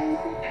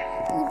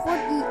อีโคต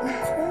รดีอี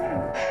โค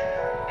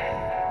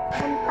ค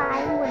นตาย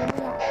หมดเ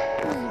ลย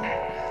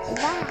ไอ้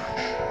บ้า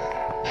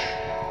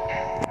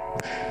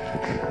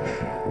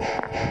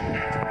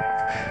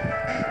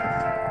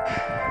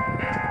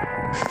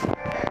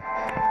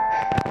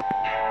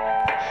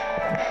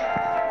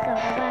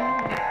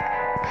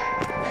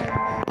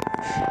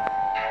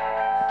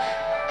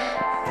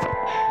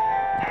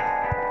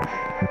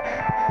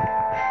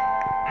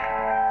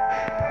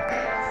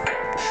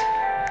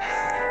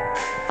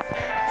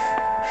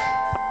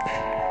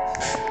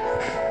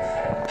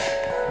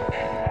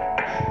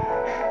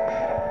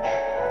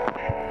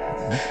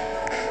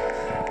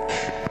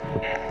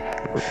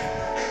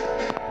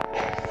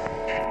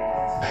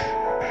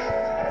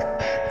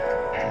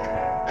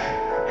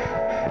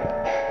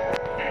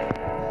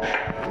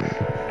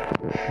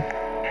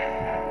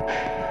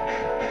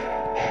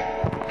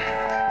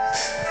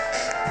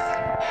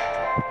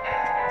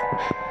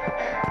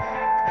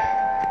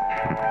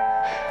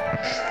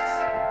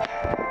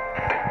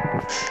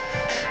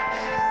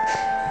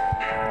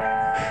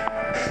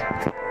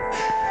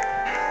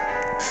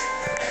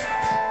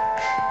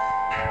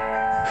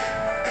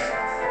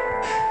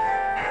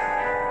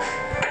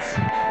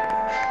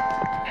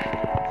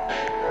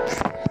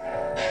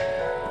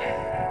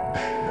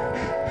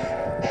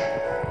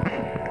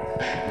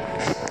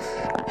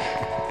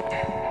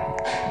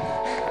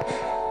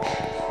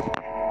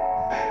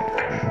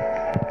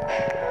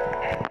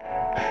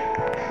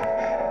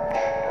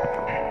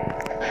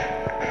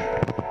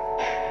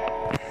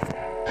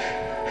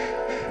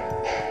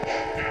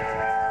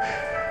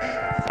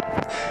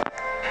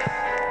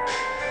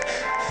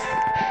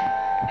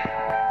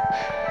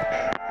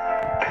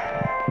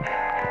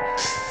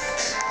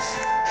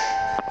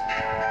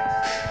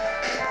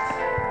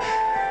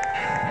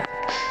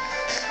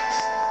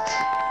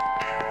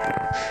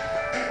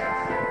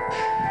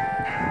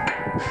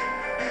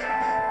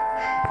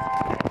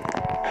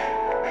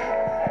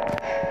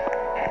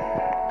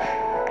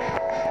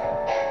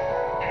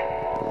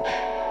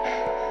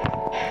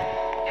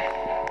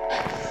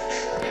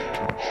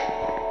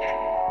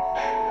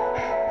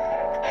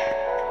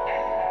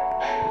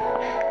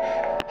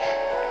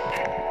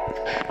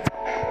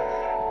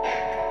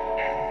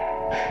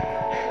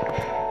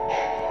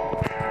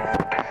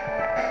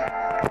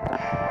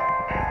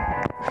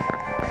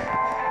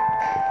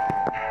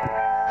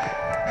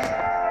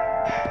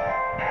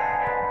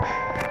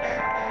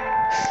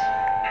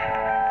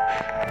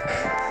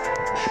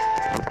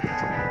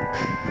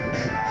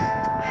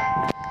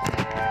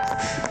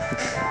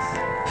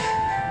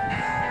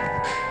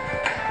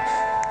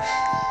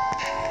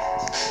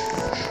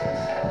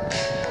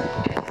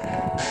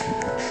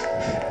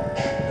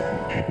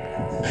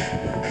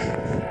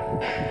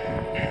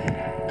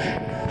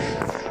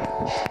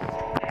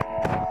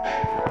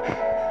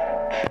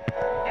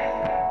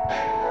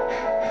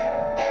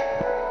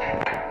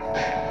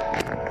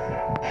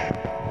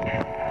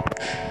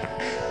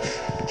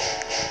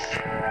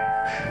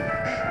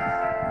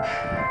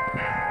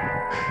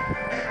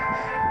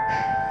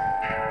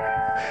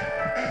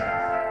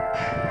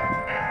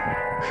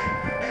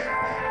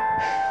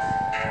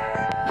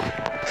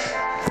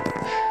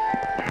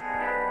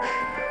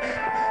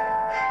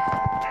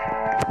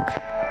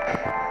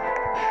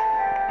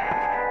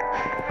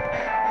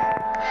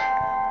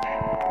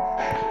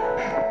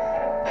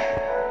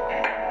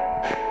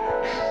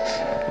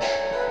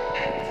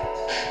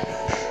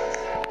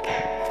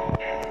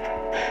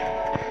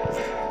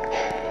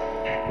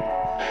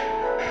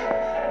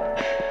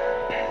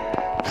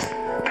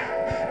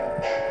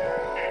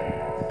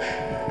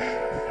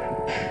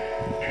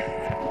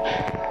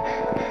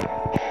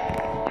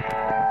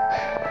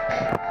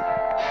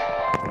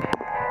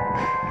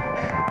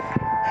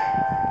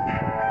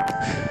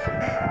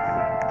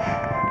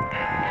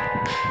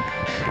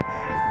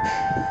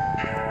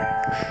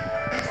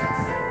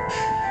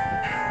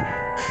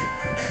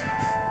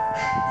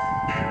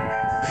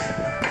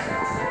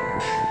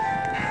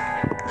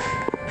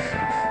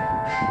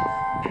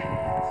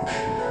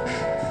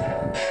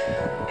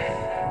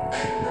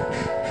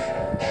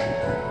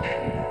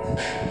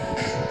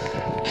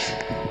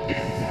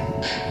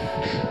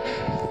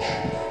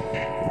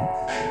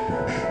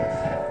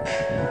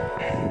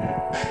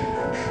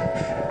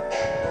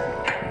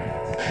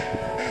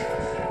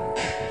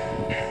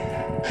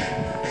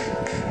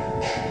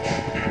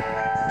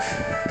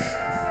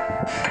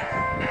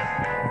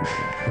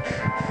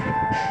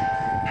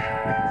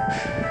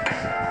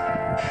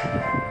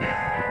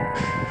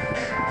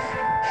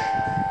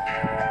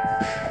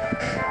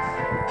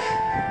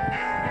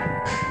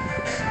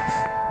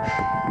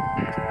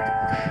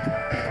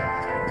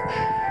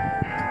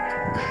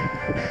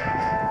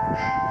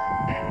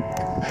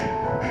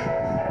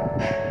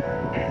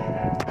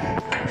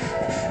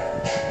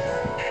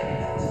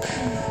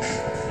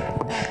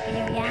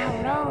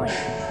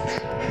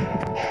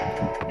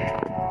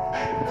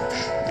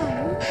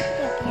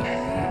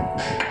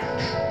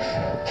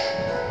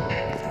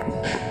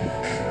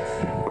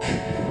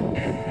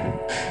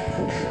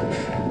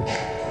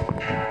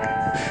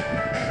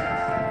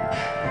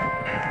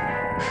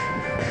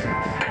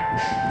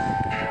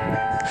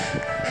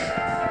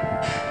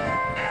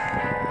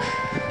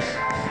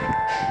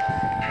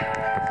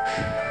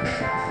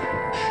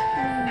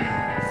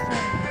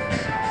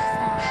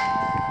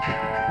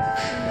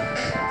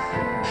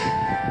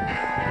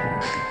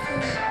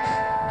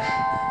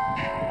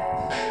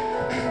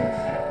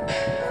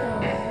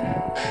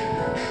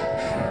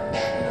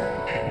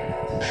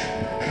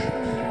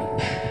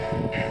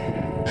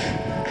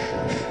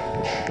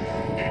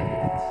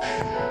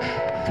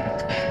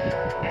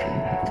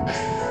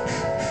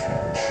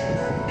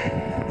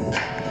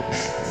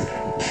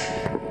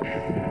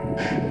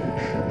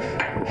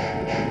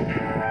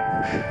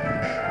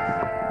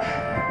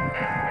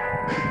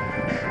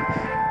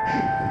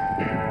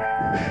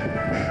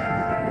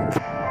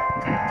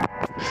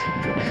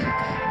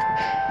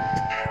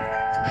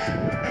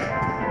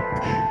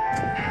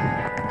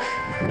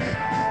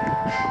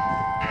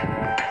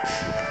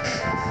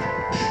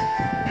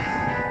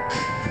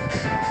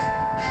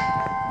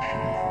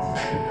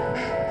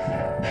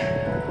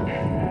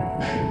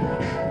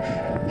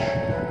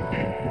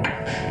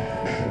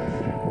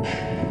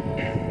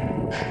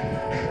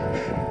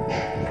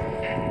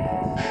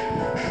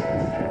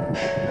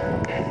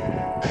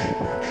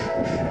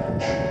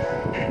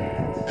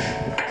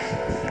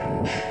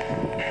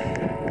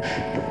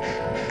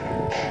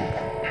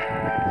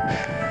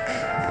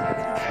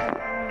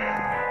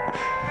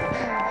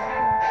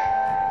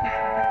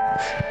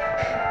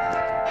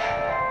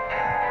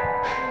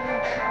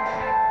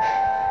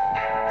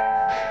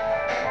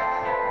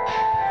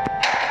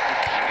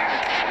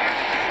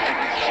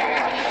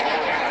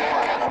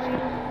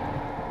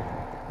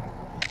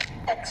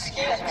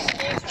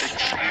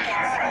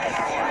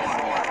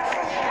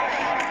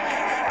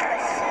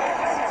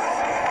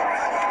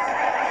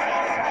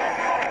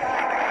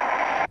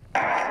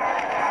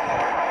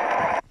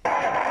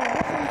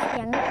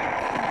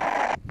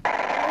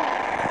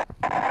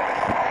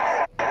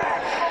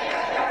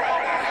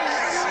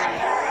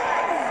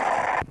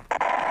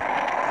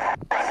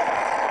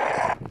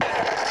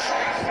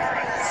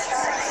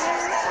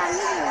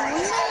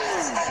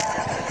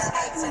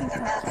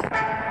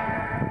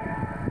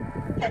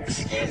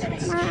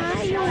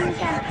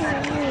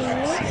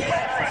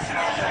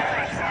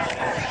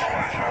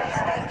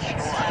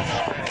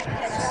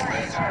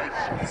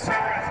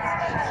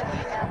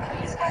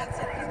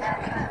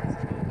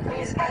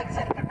Please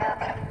exit the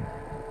building.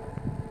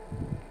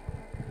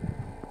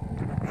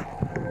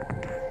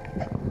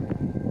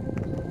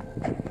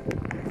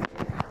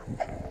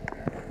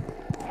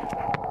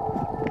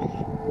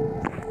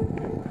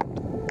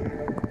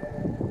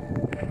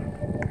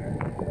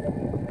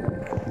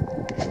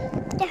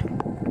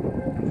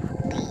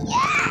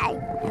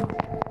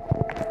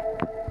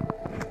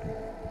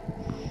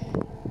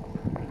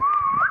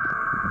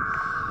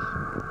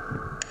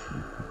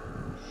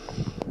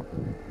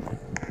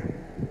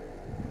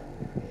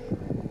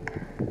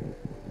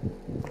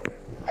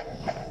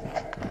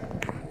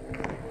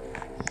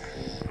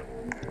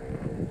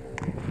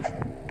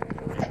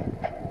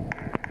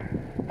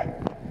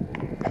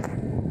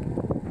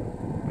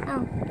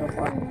 ทุกค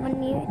นวัน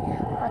นี้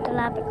ขอตัว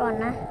ลาไปก่อน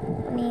นะ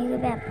วันนี้คือ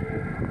แบบ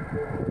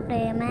เล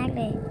ยมากเ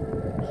ลย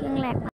เครื่องแหลก